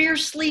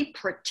fiercely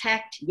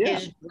protect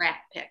his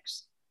draft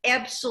picks.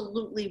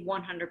 Absolutely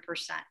 100%.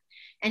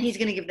 And he's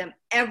going to give them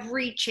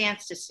every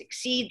chance to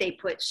succeed. They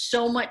put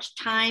so much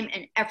time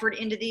and effort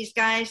into these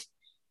guys.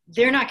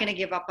 They're not going to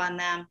give up on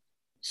them,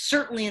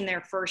 certainly in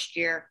their first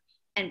year,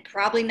 and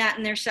probably not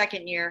in their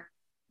second year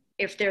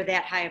if they're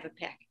that high of a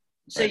pick.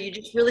 So you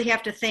just really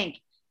have to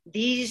think,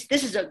 this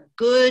is a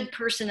good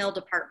personnel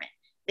department.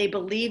 They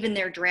believe in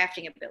their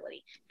drafting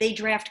ability. They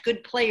draft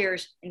good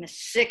players in the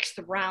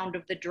 6th round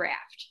of the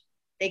draft.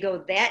 They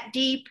go that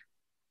deep.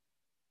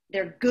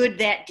 They're good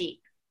that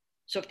deep.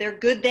 So if they're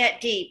good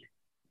that deep,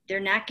 they're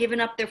not giving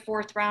up their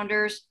 4th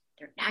rounders.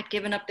 They're not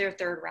giving up their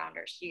 3rd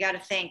rounders. You got to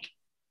think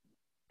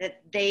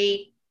that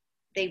they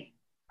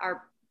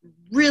are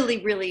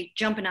really, really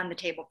jumping on the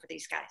table for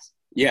these guys.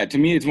 Yeah, to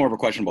me, it's more of a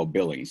question about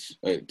Billings.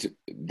 The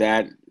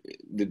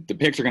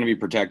picks are going to be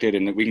protected,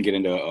 and we can get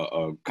into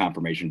a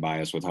confirmation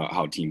bias with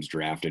how teams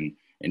draft and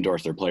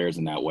endorse their players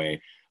in that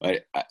way.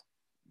 But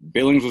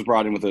Billings was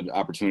brought in with an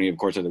opportunity, of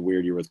course, of the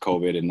weird year with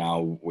COVID, and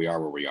now we are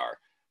where we are.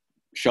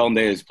 Sheldon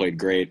Day has played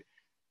great,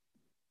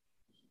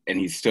 and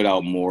he stood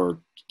out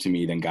more to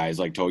me than guys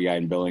like Togiai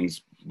and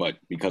Billings. But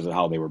because of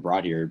how they were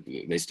brought here,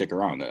 they stick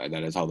around.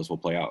 That is how this will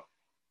play out.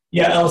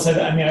 Yeah, Ellis,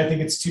 I think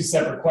it's two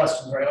separate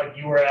questions, right? Like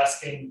you were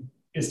asking,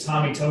 is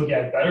Tommy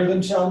Togiai better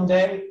than Sheldon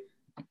Day?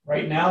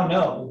 Right now,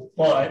 no.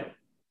 But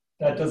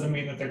that doesn't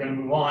mean that they're going to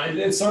move on.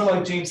 It's sort of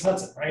like James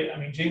Hudson, right?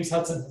 James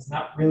Hudson has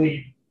not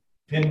really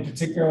been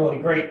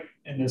particularly great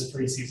in this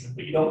preseason,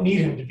 but you don't need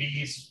him to be.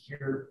 He's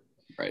your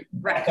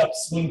backup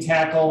swing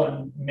tackle,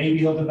 and maybe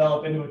he'll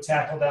develop into a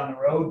tackle down the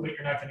road, but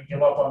you're not going to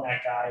give up on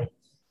that guy.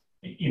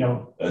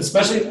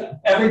 Especially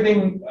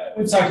everything –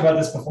 we've talked about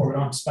this before. We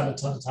don't have to spend a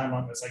ton of time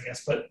on this, I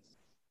guess. But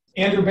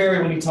Andrew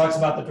Berry, when he talks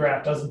about the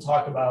draft, doesn't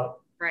talk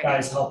about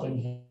guys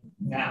helping him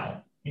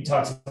now. He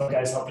talks about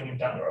guys helping him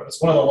down the road.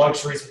 It's one of the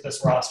luxuries with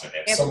this roster. They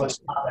have so much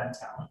top-end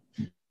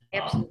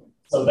talent.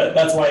 So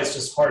that's why it's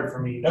just hard for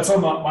me. That's why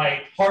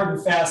my hard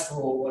and fast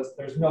rule was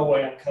there's no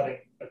way I'm cutting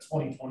a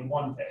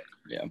 2021 pick.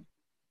 Yeah.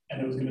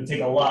 And it was going to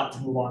take a lot to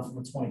move on from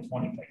a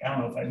 2020 pick. I don't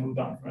know if I moved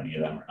on from any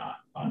of them or not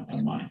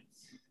on mine.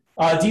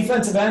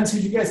 Defensive ends,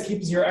 who'd you guys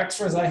keep as your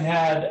extras? I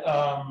had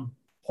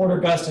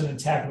Porter Gustin and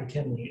Takk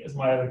McKinley as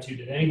my other two.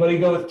 Did anybody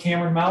go with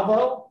Cameron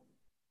Malveaux?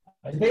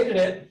 I debated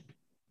it.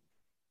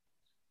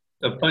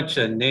 A bunch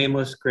of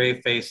nameless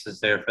gray faces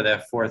there for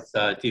that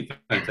 4th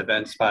defensive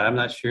end spot. I'm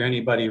not sure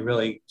anybody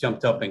really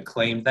jumped up and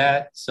claimed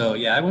that. So,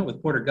 yeah, I went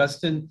with Porter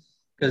Gustin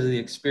because of the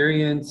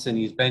experience, and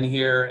he's been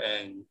here,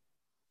 and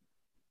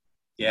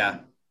yeah.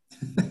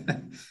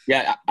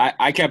 Yeah,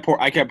 I kept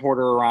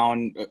Porter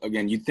around.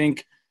 Again, you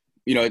think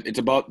 – it's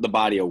about the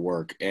body of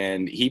work,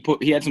 and he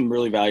had some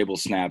really valuable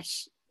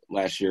snaps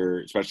last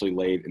year, especially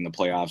late in the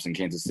playoffs in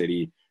Kansas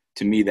City.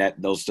 To me,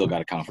 that those still got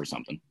to count for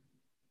something.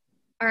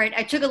 All right,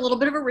 I took a little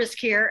bit of a risk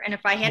here, and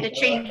if I had to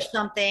change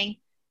something,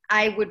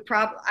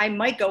 I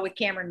might go with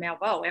Cameron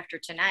Malveaux after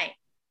tonight.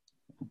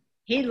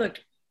 He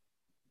looked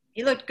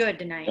good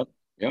tonight.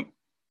 Yep.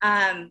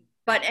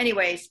 But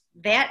anyways,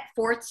 that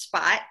 4th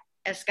spot,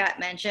 as Scott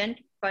mentioned,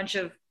 bunch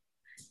of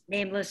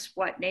nameless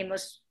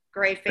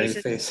gray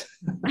faces. Face.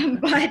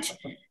 But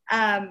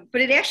But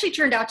it actually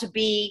turned out to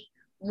be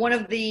one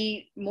of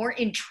the more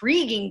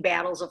intriguing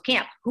battles of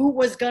camp. Who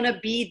was going to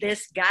be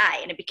this guy?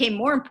 And it became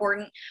more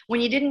important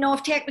when you didn't know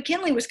if Takk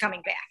McKinley was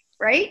coming back,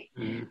 right?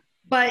 Mm-hmm.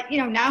 But,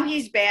 now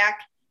he's back.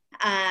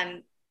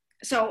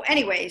 So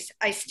anyways,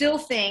 I still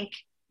think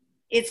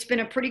it's been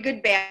a pretty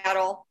good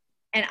battle.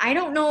 And I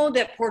don't know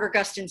that Porter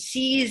Gustin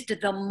seized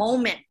the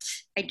moment.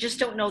 I just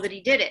don't know that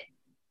he did it.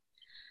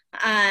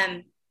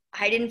 I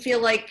didn't feel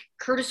like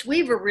Curtis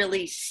Weaver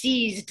really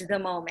seized the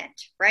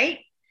moment, right?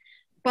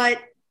 But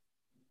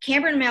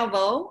Cameron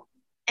Malveaux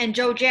and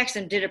Joe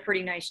Jackson did a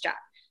pretty nice job.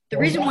 The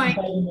reason why – I'm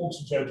glad you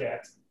mentioned Joe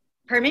Jackson.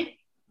 Pardon me?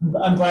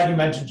 I'm glad you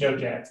mentioned Joe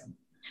Jackson.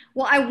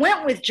 Well, I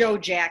went with Joe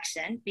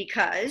Jackson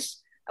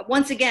because,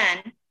 once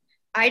again,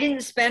 I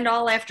didn't spend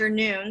all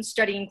afternoon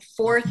studying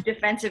fourth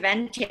defensive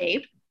end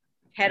tape.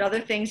 Had other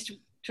things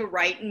to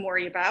write and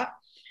worry about.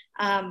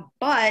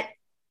 But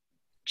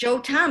Joe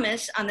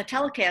Thomas on the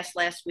telecast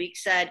last week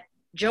said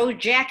Joe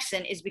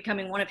Jackson is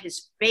becoming one of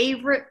his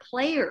favorite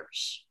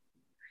players.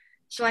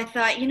 So I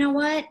thought, you know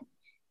what?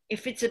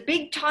 If it's a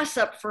big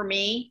toss-up for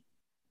me,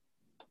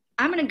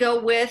 I'm going to go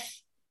with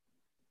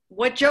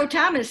what Joe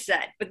Thomas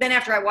said. But then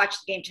after I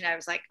watched the game tonight, I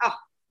was like, oh,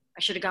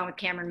 I should have gone with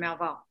Cameron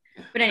Malveaux.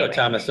 But anyway. Joe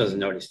Thomas doesn't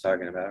know what he's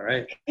talking about,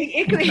 right?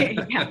 It could be,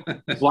 yeah.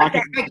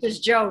 Blocking, does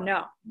Joe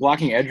know?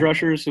 Blocking edge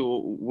rushers?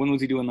 When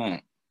was he doing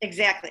that?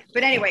 Exactly.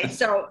 But anyway,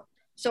 so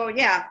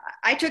yeah,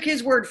 I took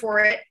his word for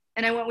it,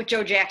 and I went with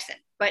Joe Jackson.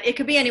 But it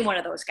could be any one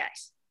of those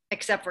guys,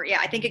 except for,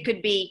 I think it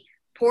could be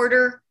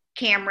Porter,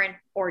 Cameron,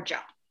 or Joe.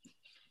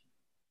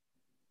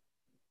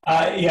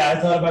 I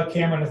thought about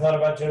Cameron. I thought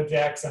about Joe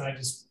Jackson. I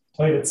just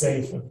played it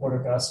safe with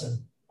Porter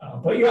Gustin.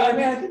 But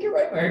I think you're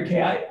right, Mary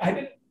Kay. I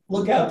didn't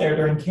look out there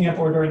during camp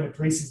or during the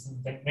preseason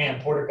and think, man,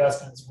 Porter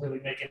Gustin is really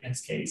making his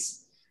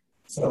case.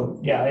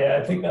 So,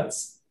 I think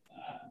that's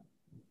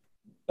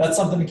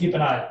something to keep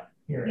an eye on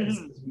here as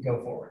we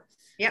go forward.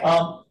 Yep.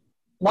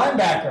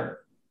 Linebacker,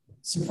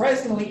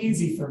 surprisingly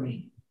easy for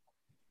me.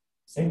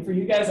 Same for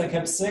you guys. I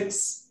kept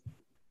 6.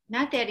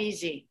 Not that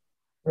easy.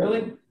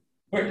 Really?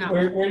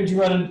 Where did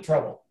you run into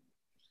trouble?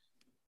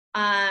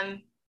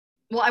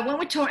 Well, I went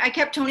with Tony. I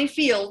kept Tony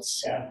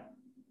Fields. Yeah.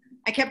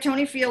 I kept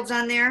Tony Fields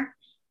on there.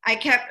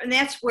 And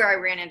that's where I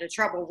ran into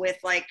trouble with,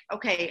 like,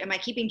 okay, am I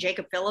keeping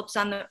Jacob Phillips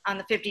on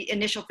the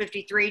initial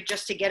 53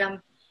 just to get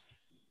him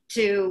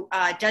to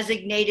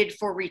designated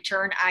for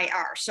return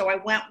IR? So I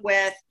went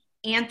with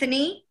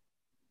Anthony.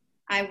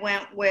 I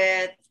went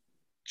with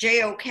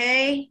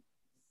JOK,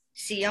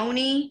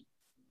 Sione,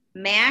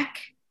 Mac,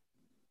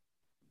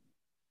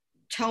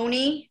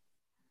 Tony.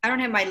 I don't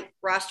have my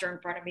roster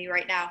in front of me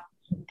right now.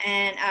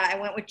 And I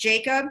went with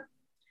Jacob.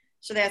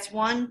 So that's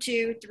 1,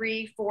 2,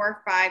 3,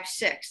 4, 5,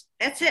 6.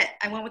 That's it.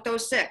 I went with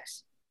those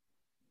 6.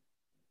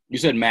 You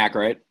said Mac,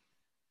 right?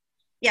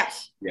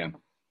 Yes. Yeah,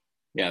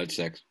 that's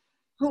 6.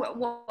 Who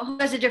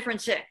has a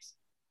different 6?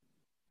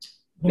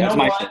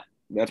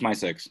 That's my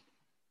 6.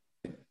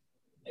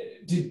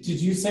 Did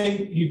you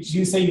say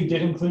you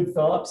did include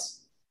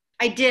Phillips?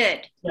 I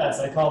did. Yes,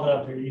 I called it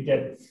up here. You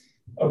did.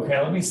 Okay,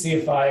 let me see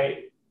if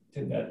I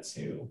did that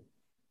too.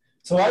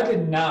 So I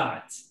did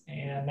not.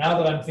 And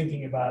now that I'm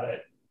thinking about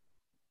it,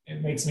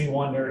 it makes me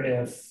wonder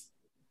if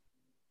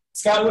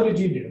Scott, what did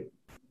you do?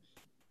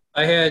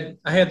 I had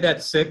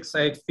that 6.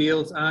 I had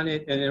Fields on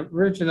it, and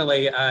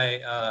originally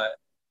I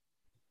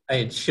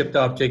had shipped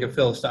off Jacob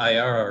Phillips to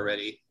IR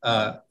already.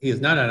 He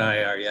is not on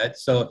IR yet,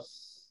 so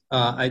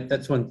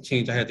that's one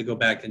change I had to go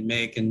back and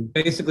make. And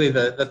basically,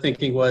 the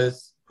thinking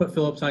was put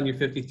Phillips on your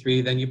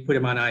 53, then you put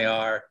him on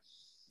IR.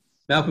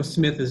 Malcolm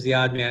Smith is the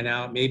odd man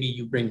out. Maybe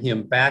you bring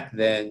him back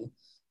then.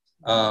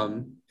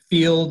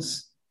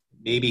 Fields.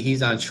 Maybe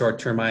he's on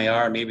short-term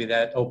IR. Maybe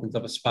that opens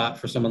up a spot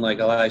for someone like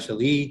Elijah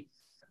Lee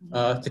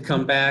to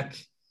come back.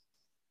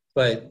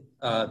 But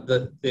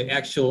the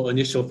actual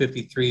initial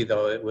 53,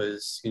 though, it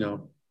was,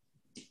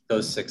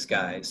 those 6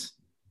 guys.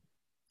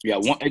 Yeah,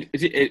 one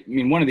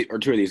of the or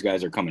 2 of these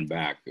guys are coming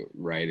back,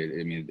 right?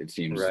 It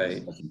seems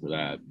right for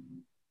that.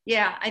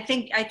 Yeah, I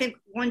think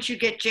once you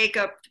get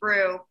Jacob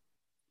through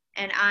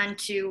and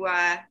onto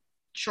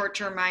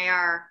short-term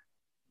IR,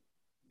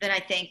 then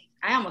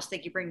I almost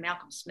think you bring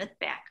Malcolm Smith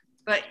back.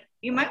 But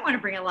you might want to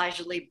bring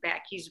Elijah Lee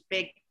back. He's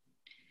big.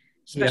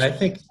 Yeah, I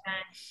think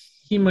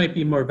he might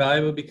be more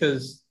valuable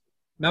because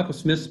Malcolm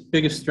Smith's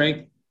biggest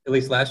strength, at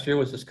least last year,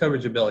 was his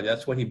coverage ability.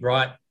 That's what he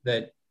brought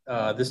that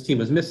this team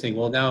was missing.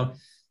 Well, now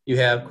you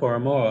have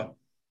Koromoa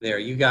there.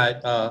 You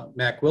got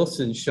Mac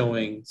Wilson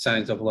showing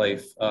signs of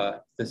life.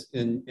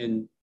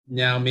 And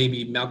now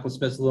maybe Malcolm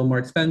Smith's a little more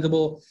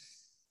expendable.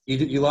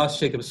 You lost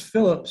Jacob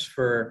Phillips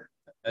for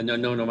an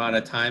unknown amount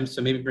of time,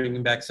 so maybe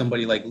bringing back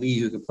somebody like Lee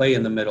who can play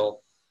in the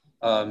middle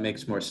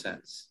makes more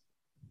sense.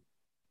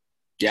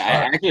 Yeah, I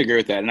actually agree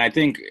with that. And I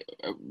think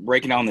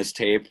breaking down this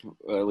tape,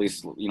 at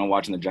least,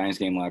 watching the Giants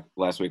game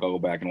last week, I'll go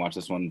back and watch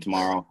this one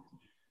tomorrow.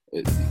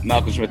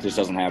 Malcolm Smith just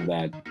doesn't have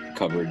that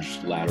coverage,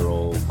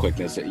 lateral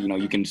quickness.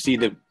 You can see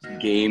the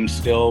game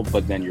still,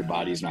 but then your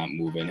body's not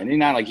moving. And it's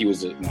not like he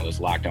was this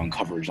lockdown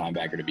coverage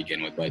linebacker to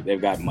begin with, but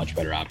they've got much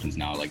better options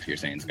now, like you're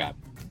saying, Scott.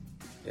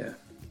 Yeah.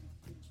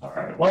 All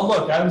right. Well,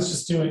 look, we're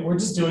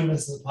just doing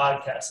this as a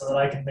podcast so that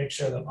I can make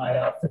sure that my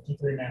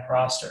 53-man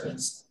roster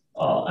is,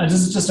 and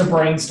this is just a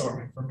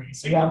brainstorming for me.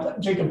 So yeah, I'm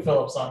putting Jacob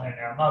Phillips on there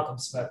now. Malcolm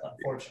Smith,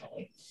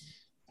 unfortunately.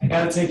 I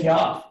got to take you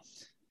off.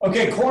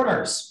 Okay,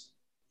 corners.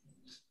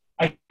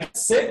 I got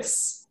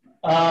 6.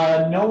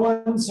 No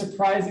one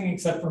surprising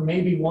except for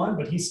maybe one,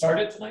 but he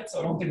started tonight, so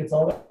I don't think it's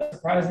all that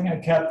surprising. I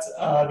kept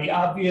the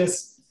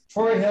obvious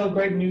Troy Hill,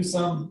 Greg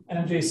Newsome,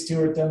 MJ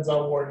Stewart,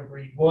 Denzel Ward, and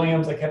Greedy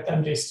Williams. I kept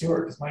MJ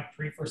Stewart because Mike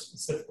Prefer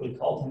specifically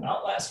called him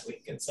out last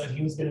week and said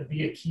he was going to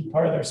be a key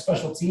part of their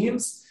special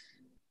teams.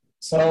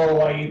 So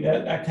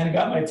that kind of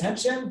got my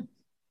attention.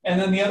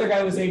 And then the other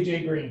guy was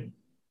AJ Green.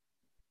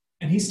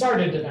 And he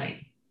started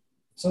tonight.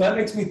 So that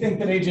makes me think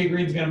that AJ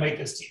Green's going to make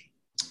this team.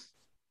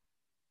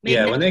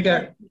 Yeah, when they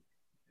got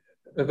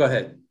 – go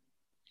ahead.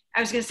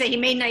 I was going to say he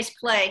made a nice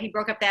play. He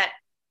broke up that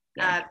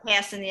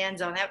pass in the end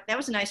zone. That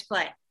was a nice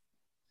play.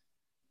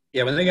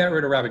 Yeah, when they got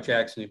rid of Robert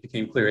Jackson, it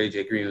became clear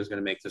AJ Green was going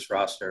to make this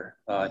roster.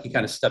 He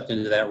kind of stepped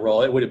into that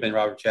role. It would have been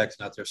Robert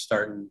Jackson out there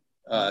starting,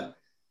 had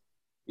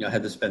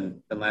this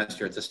been last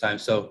year at this time.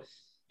 So,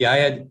 yeah,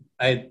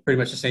 I had pretty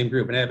much the same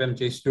group. And I have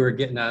MJ Stewart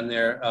getting on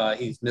there.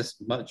 He's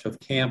missed much of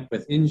camp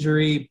with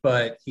injury,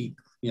 but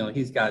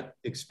he's got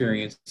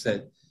experience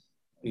that,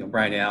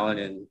 Brian Allen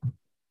and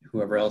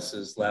whoever else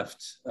is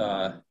left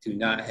do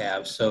not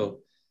have. So,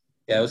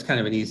 yeah, it was kind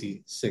of an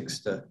easy 6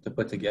 to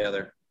put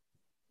together.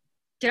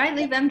 Did I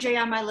leave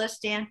MJ on my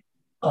list, Dan?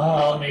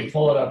 Let me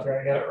pull it up here.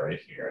 I got it right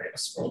here. I got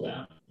to scroll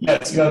down.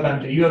 Yes, you have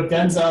MJ. You have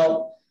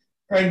Denzel,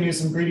 Greg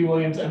Newsome, Greedy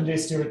Williams, MJ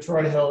Stewart,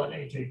 Troy Hill, and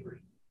AJ Green.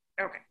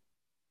 Okay.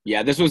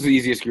 Yeah, this was the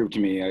easiest group to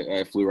me.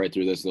 I flew right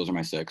through this. Those are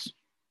my 6.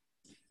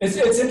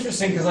 It's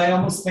interesting because I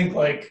almost think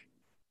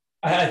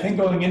I think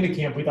going into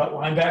camp, we thought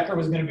linebacker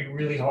was going to be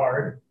really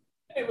hard.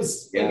 It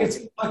was, we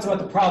talked about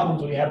the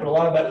problems we had, but a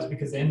lot of that was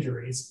because of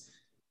injuries.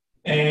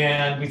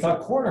 And we thought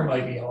corner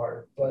might be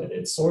hard, but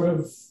it sort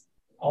of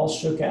all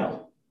shook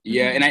out.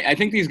 Yeah, and I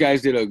think these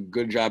guys did a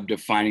good job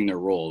defining their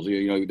roles.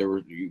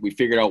 We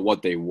figured out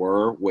what they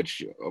were,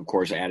 which, of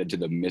course, added to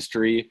the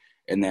mystery.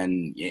 And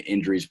then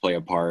injuries play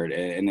a part,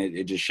 and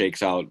it just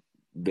shakes out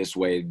this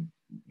way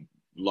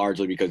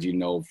largely because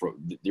from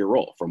your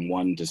role from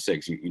 1 to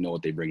 6, you know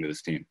what they bring to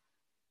this team.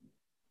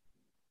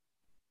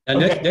 And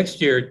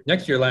next year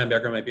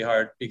linebacker might be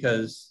hard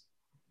because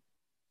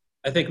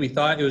I think we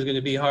thought it was going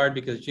to be hard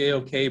because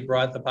JOK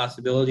brought the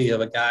possibility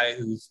of a guy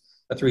who's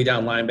a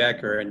 3-down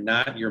linebacker and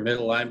not your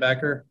middle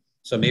linebacker.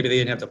 So maybe they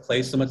didn't have to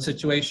play so much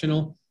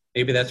situational.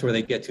 Maybe that's where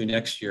they get to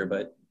next year.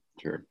 But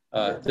sure.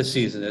 This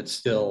season, it's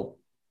still,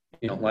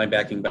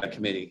 linebacking by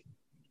committee.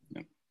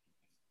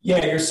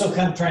 Yeah, you're still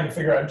kind of trying to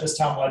figure out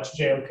just how much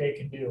JOK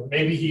can do.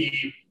 Maybe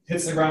he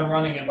hits the ground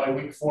running, and by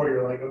week 4,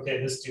 you're like,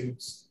 okay, this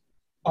dude's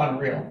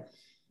unreal.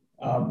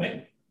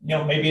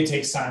 Maybe it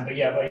takes time. But,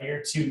 yeah, by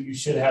year 2, you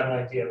should have an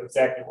idea of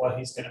exactly what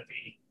he's going to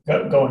be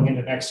going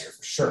into next year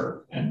for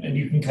sure. And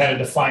you can kind of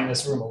define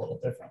this room a little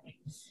differently.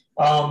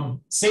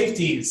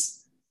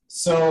 Safeties.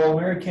 So,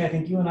 Mary Kay, I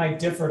think you and I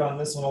differed on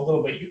this one a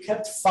little bit. You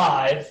kept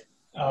 5.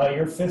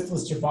 Your 5th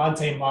was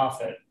Javonte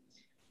Moffitt.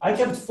 I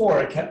kept 4.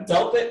 I kept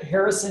Delpit,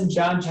 Harrison,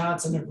 John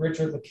Johnson, and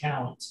Richard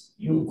LeCount.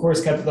 You, of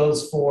course, kept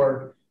those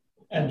 4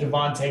 and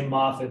Javonte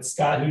Moffitt.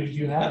 Scott, who did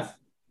you have?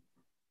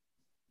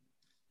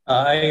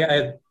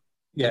 I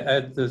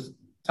had the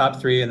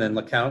top 3, and then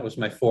LeCount was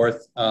my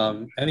 4th.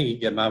 I think you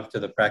get him out to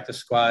the practice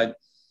squad.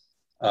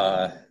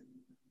 But,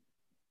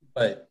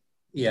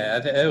 yeah,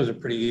 that was a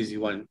pretty easy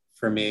one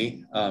for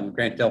me.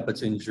 Grant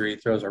Delpit's injury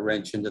throws a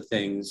wrench into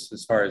things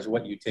as far as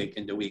what you take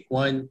into week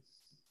 1.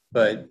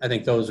 But I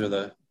think those are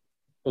the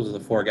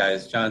 4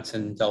 guys: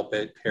 Johnson,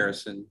 Delpit,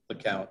 Harrison,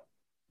 LeCount.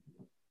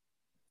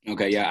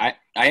 Okay, yeah,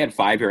 I had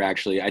 5 here,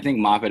 actually. I think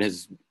Moffitt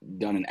has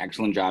done an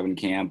excellent job in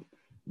camp,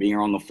 being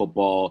around the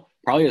football.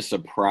 Probably a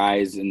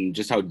surprise in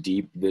just how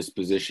deep this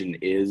position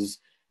is,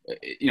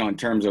 in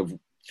terms of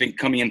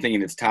coming in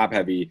thinking it's top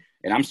heavy.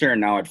 And I'm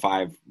staring now at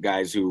 5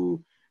 guys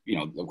who,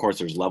 of course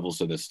there's levels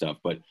to this stuff,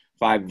 but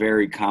 5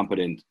 very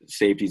competent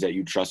safeties that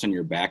you trust in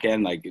your back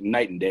end, like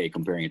night and day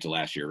comparing it to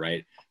last year,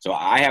 right? So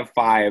I have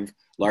 5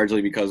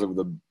 largely because of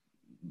the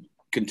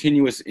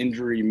continuous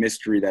injury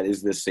mystery that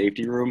is this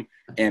safety room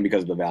and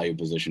because of the value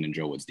position in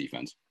Joe Wood's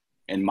defense.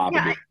 And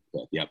Moffitt.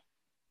 Yep.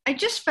 I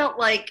just felt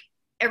like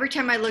every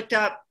time I looked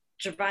up,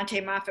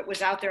 Javonte Moffitt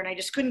was out there and I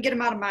just couldn't get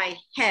him out of my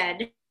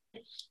head.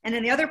 And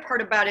then the other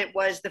part about it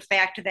was the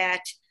fact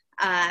that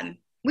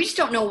we just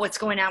don't know what's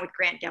going on with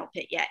Grant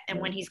Delpit yet and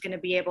when he's going to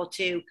be able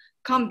to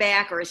come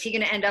back, or is he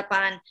going to end up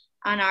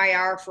on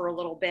IR for a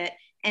little bit.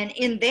 And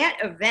in that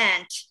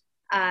event,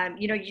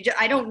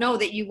 I don't know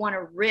that you want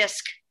to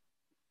risk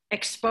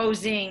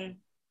exposing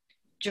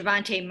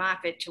Javonte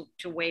Moffitt to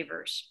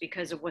waivers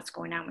because of what's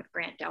going on with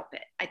Grant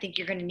Delpit. I think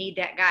you're going to need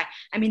that guy.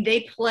 I mean,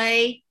 they're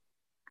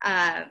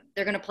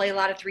going to play a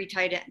lot of 3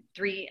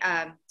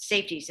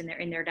 safeties in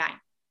their dime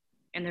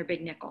and their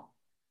big nickel.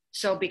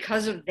 So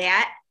because of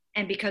that,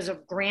 and because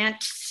of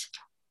Grant's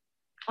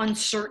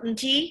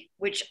uncertainty,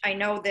 which I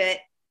know that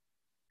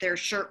they're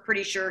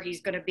pretty sure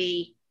he's going to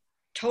be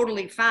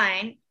totally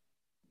fine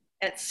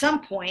at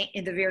some point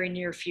in the very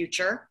near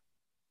future,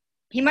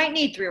 he might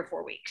need 3 or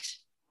 4 weeks.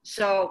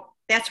 So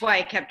that's why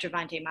I kept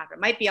Javante Moffitt.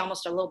 It might be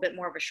almost a little bit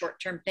more of a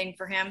short-term thing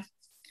for him,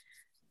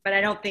 but I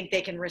don't think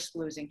they can risk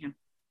losing him.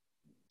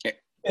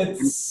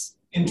 It's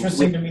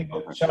interesting to me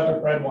that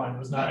Sheldrick Redwine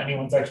was not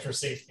anyone's extra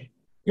safety.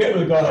 Yeah,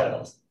 go ahead,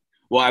 Ellis.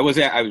 Well,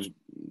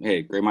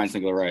 hey, great minds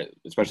think alike,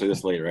 especially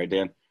this late, right,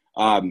 Dan?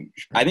 I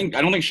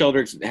don't think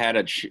Sheldrick's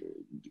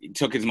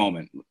took his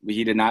moment.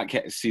 He did not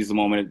seize the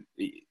moment.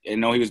 I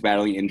know he was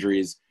battling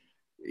injuries.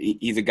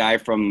 He's a guy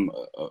from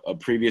a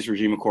previous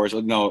regime, of course.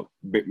 No,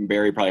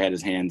 Barry probably had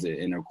his hands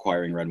in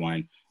acquiring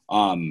Redwine.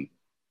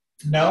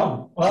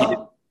 No,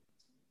 well,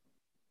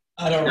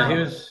 I don't know.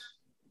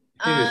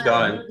 He was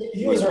gone.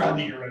 He was around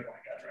the year Redwine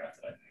got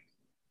drafted, I think.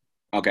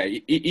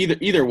 Okay,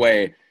 either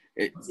way.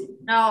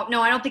 No,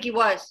 I don't think he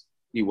was.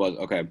 He was,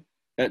 okay.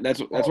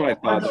 That's what I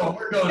thought.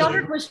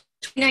 Sheldrick was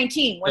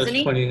 2019, wasn't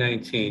he?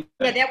 2019.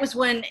 Yeah, that was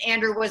when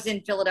Andrew was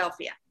in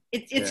Philadelphia.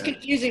 It's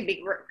confusing.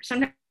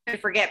 Sometimes I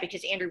forget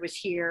because Andrew was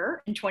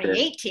here in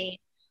 2018,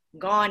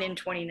 gone in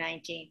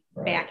 2019,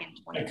 back in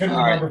 2019. I couldn't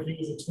remember if he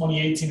was in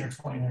 2018 or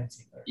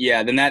 2019.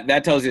 Yeah, then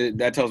that tells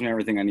me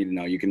everything I need to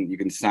know. You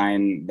can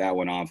sign that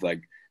one off.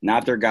 Like,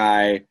 not their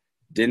guy,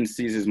 didn't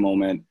seize his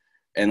moment,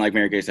 and like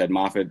Mary Kay said,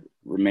 Moffitt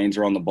remains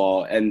around the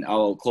ball. And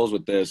I'll close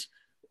with this.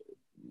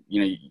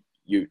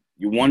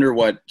 You wonder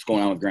what's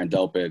going on with Grant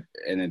Delpit,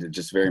 and it's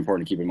just very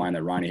important to keep in mind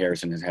that Ronnie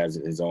Harrison has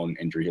his own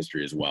injury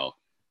history as well.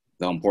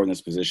 How important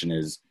this position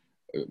is.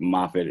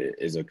 Moffitt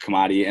is a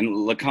commodity, and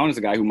LeCounte is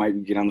a guy who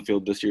might get on the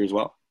field this year as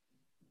well.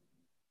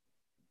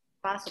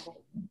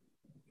 Possible.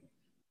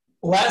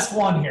 Last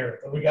one here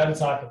that we got to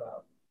talk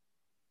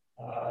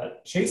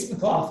about. Chase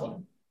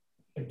McLaughlin.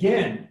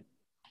 Again,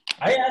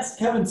 I asked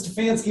Kevin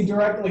Stefanski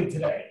directly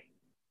today,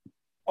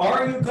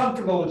 are you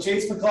comfortable with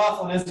Chase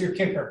McLaughlin as your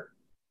kicker?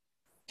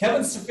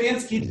 Kevin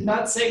Stefanski did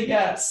not say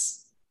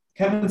yes.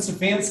 Kevin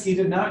Stefanski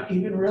did not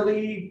even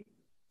really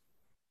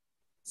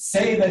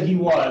say that he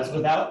was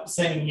without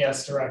saying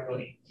yes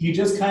directly. He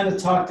just kind of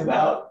talked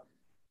about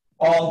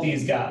all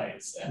these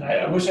guys. And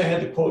I wish I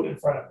had the quote in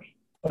front of me.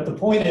 But the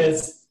point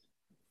is,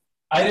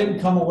 I didn't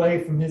come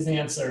away from his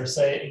answer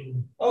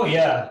saying, oh,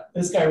 yeah,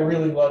 this guy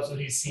really loves what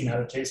he's seen out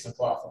of Chase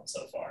McLaughlin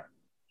so far.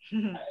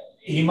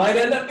 He might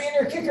end up being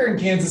your kicker in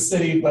Kansas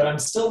City, but I'm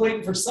still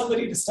waiting for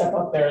somebody to step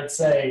up there and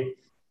say,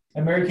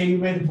 and Mary Kay, you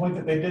made the point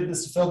that they did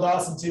this to Phil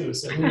Dawson too,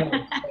 so who knows?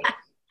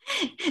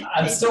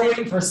 I'm still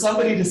waiting for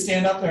somebody to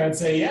stand up there and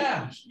say,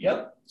 yeah,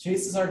 yep,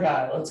 Chase is our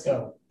guy. Let's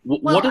go. Go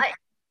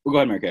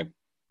ahead, Mary Kay.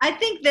 I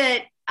think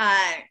that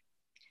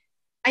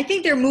I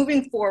think they're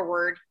moving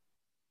forward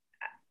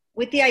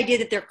with the idea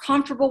that they're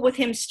comfortable with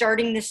him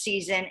starting the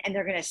season and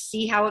they're going to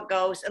see how it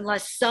goes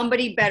unless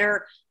somebody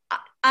better,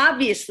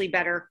 obviously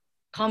better,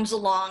 comes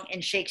along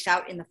and shakes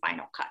out in the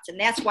final cuts. And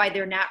that's why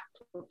they're not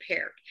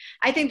prepared.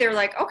 I think they're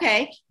like,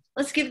 okay,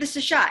 let's give this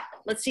a shot.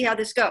 Let's see how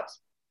this goes.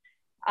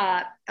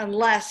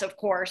 Unless, of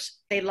course,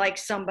 they like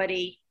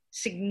somebody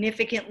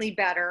significantly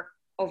better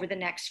over the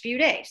next few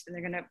days, then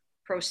they're going to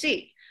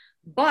proceed.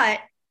 But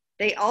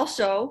they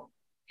also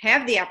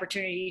have the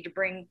opportunity to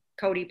bring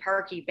Cody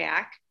Parkey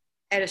back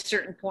at a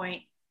certain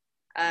point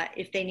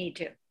if they need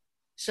to.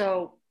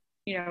 So,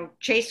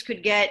 Chase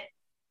could get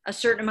a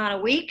certain amount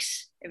of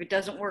weeks. If it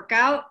doesn't work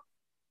out,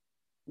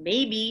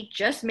 maybe,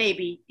 just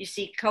maybe, you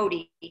see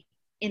Cody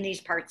in these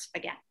parts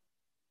again.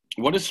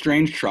 What a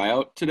strange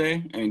tryout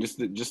today. I mean, just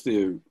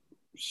the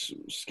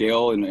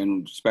scale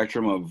and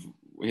spectrum of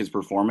his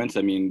performance.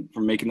 I mean,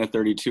 from making the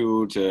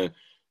 32 to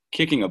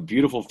kicking a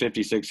beautiful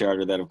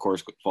 56-yarder that, of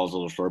course, falls a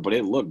little short, but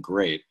it looked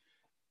great.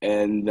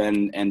 And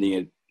then ending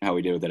it how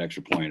he did with that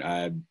extra point.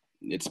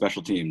 It's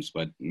special teams,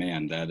 but,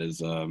 man, that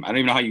is I don't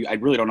even know I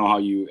really don't know how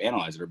you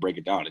analyze it or break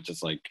it down. It's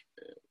just like,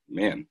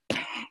 man.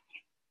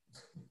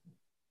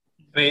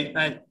 I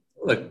mean,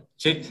 look,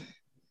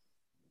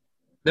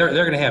 they're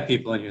going to have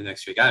people in here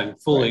next week. I'm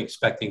fully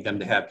expecting them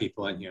to have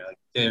people in here. Like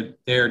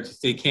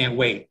they can't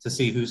wait to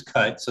see who's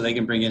cut so they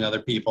can bring in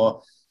other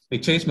people. I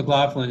mean, Chase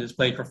McLaughlin has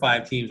played for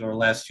 5 teams over the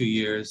last 2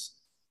 years,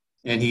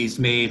 and he's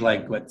made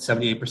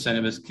 78%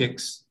 of his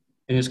kicks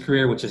in his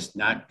career, which is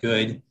not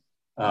good.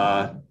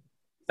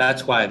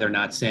 That's why they're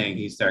not saying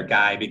he's their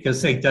guy,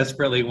 because they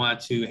desperately want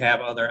to have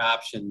other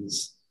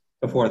options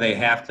before they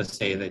have to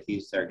say that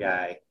he's their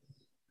guy.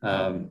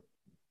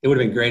 It would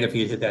have been great if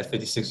he had hit that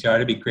 56-yard.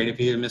 It'd be great if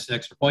he had missed an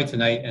extra point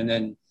tonight. And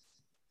then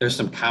there's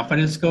some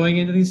confidence going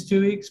into these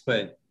 2 weeks,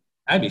 but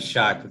I'd be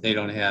shocked if they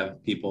don't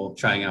have people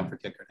trying out for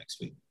kicker next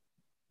week.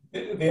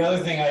 The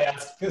other thing I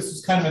asked, this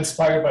was kind of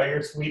inspired by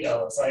your tweet,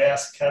 Ellis. I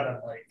asked Kevin,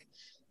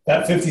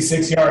 that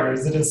 56-yarder,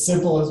 is it as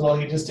simple as, well,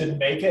 he just didn't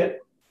make it?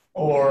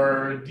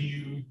 Or do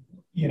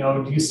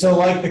you still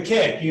like the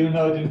kick? Even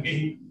though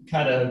he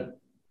kind of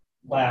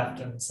laughed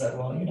and said,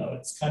 well,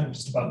 it's kind of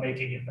just about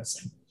making it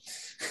missing.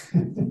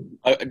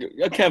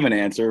 A Kevin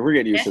answer. We're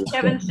getting used to this.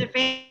 Kevin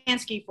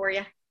Stefanski for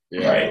you.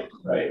 Yeah.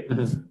 Right.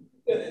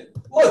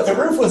 Look, the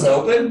roof was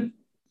open.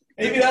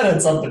 Maybe that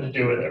had something to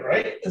do with it,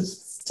 right?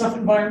 It's a tough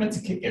environment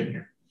to kick in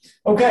here.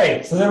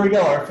 Okay, so there we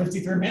go, our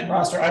 53-man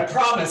roster. I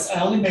promise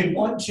I only made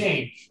one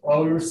change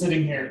while we were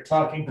sitting here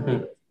talking through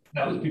it.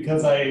 That was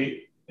because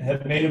I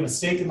had made a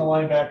mistake in the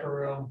linebacker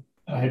room.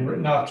 I had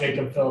written off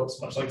Jacob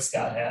Phillips, much like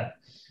Scott had.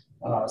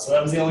 So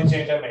that was the only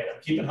change I made.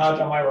 I'm keeping Hodge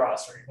on my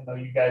roster, even though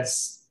you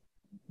guys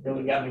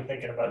really got me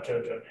thinking about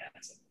JoJo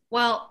Jansen.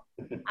 Well,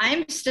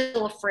 I'm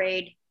still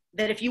afraid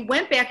that if you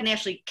went back and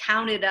actually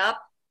counted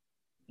up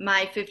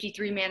my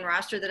 53-man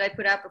roster that I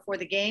put out before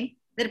the game,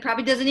 that it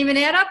probably doesn't even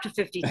add up to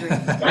 53.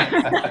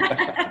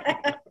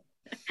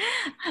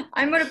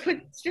 I'm going to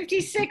put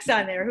 56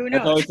 on there. Who knows?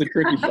 That's always the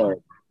tricky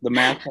part, the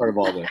math part of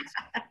all this.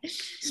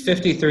 It's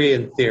 53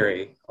 in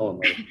theory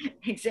only.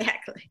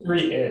 Exactly.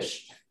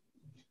 3-ish.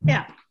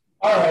 Yeah.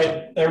 All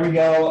right, there we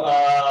go.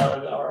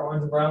 Our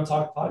Orange and Brown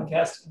Talk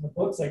podcast in the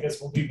books. I guess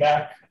we'll be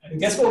back. I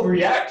guess we'll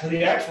react to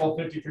the actual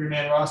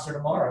 53-man roster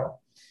tomorrow.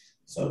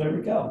 So there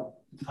we go.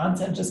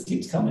 Content just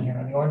keeps coming here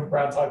on the Orange and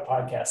Brown Talk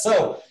podcast.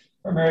 So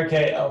for Mary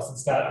Kay, Ellis, and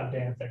Scott, I'm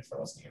Dan. Thanks for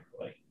listening,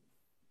 everybody.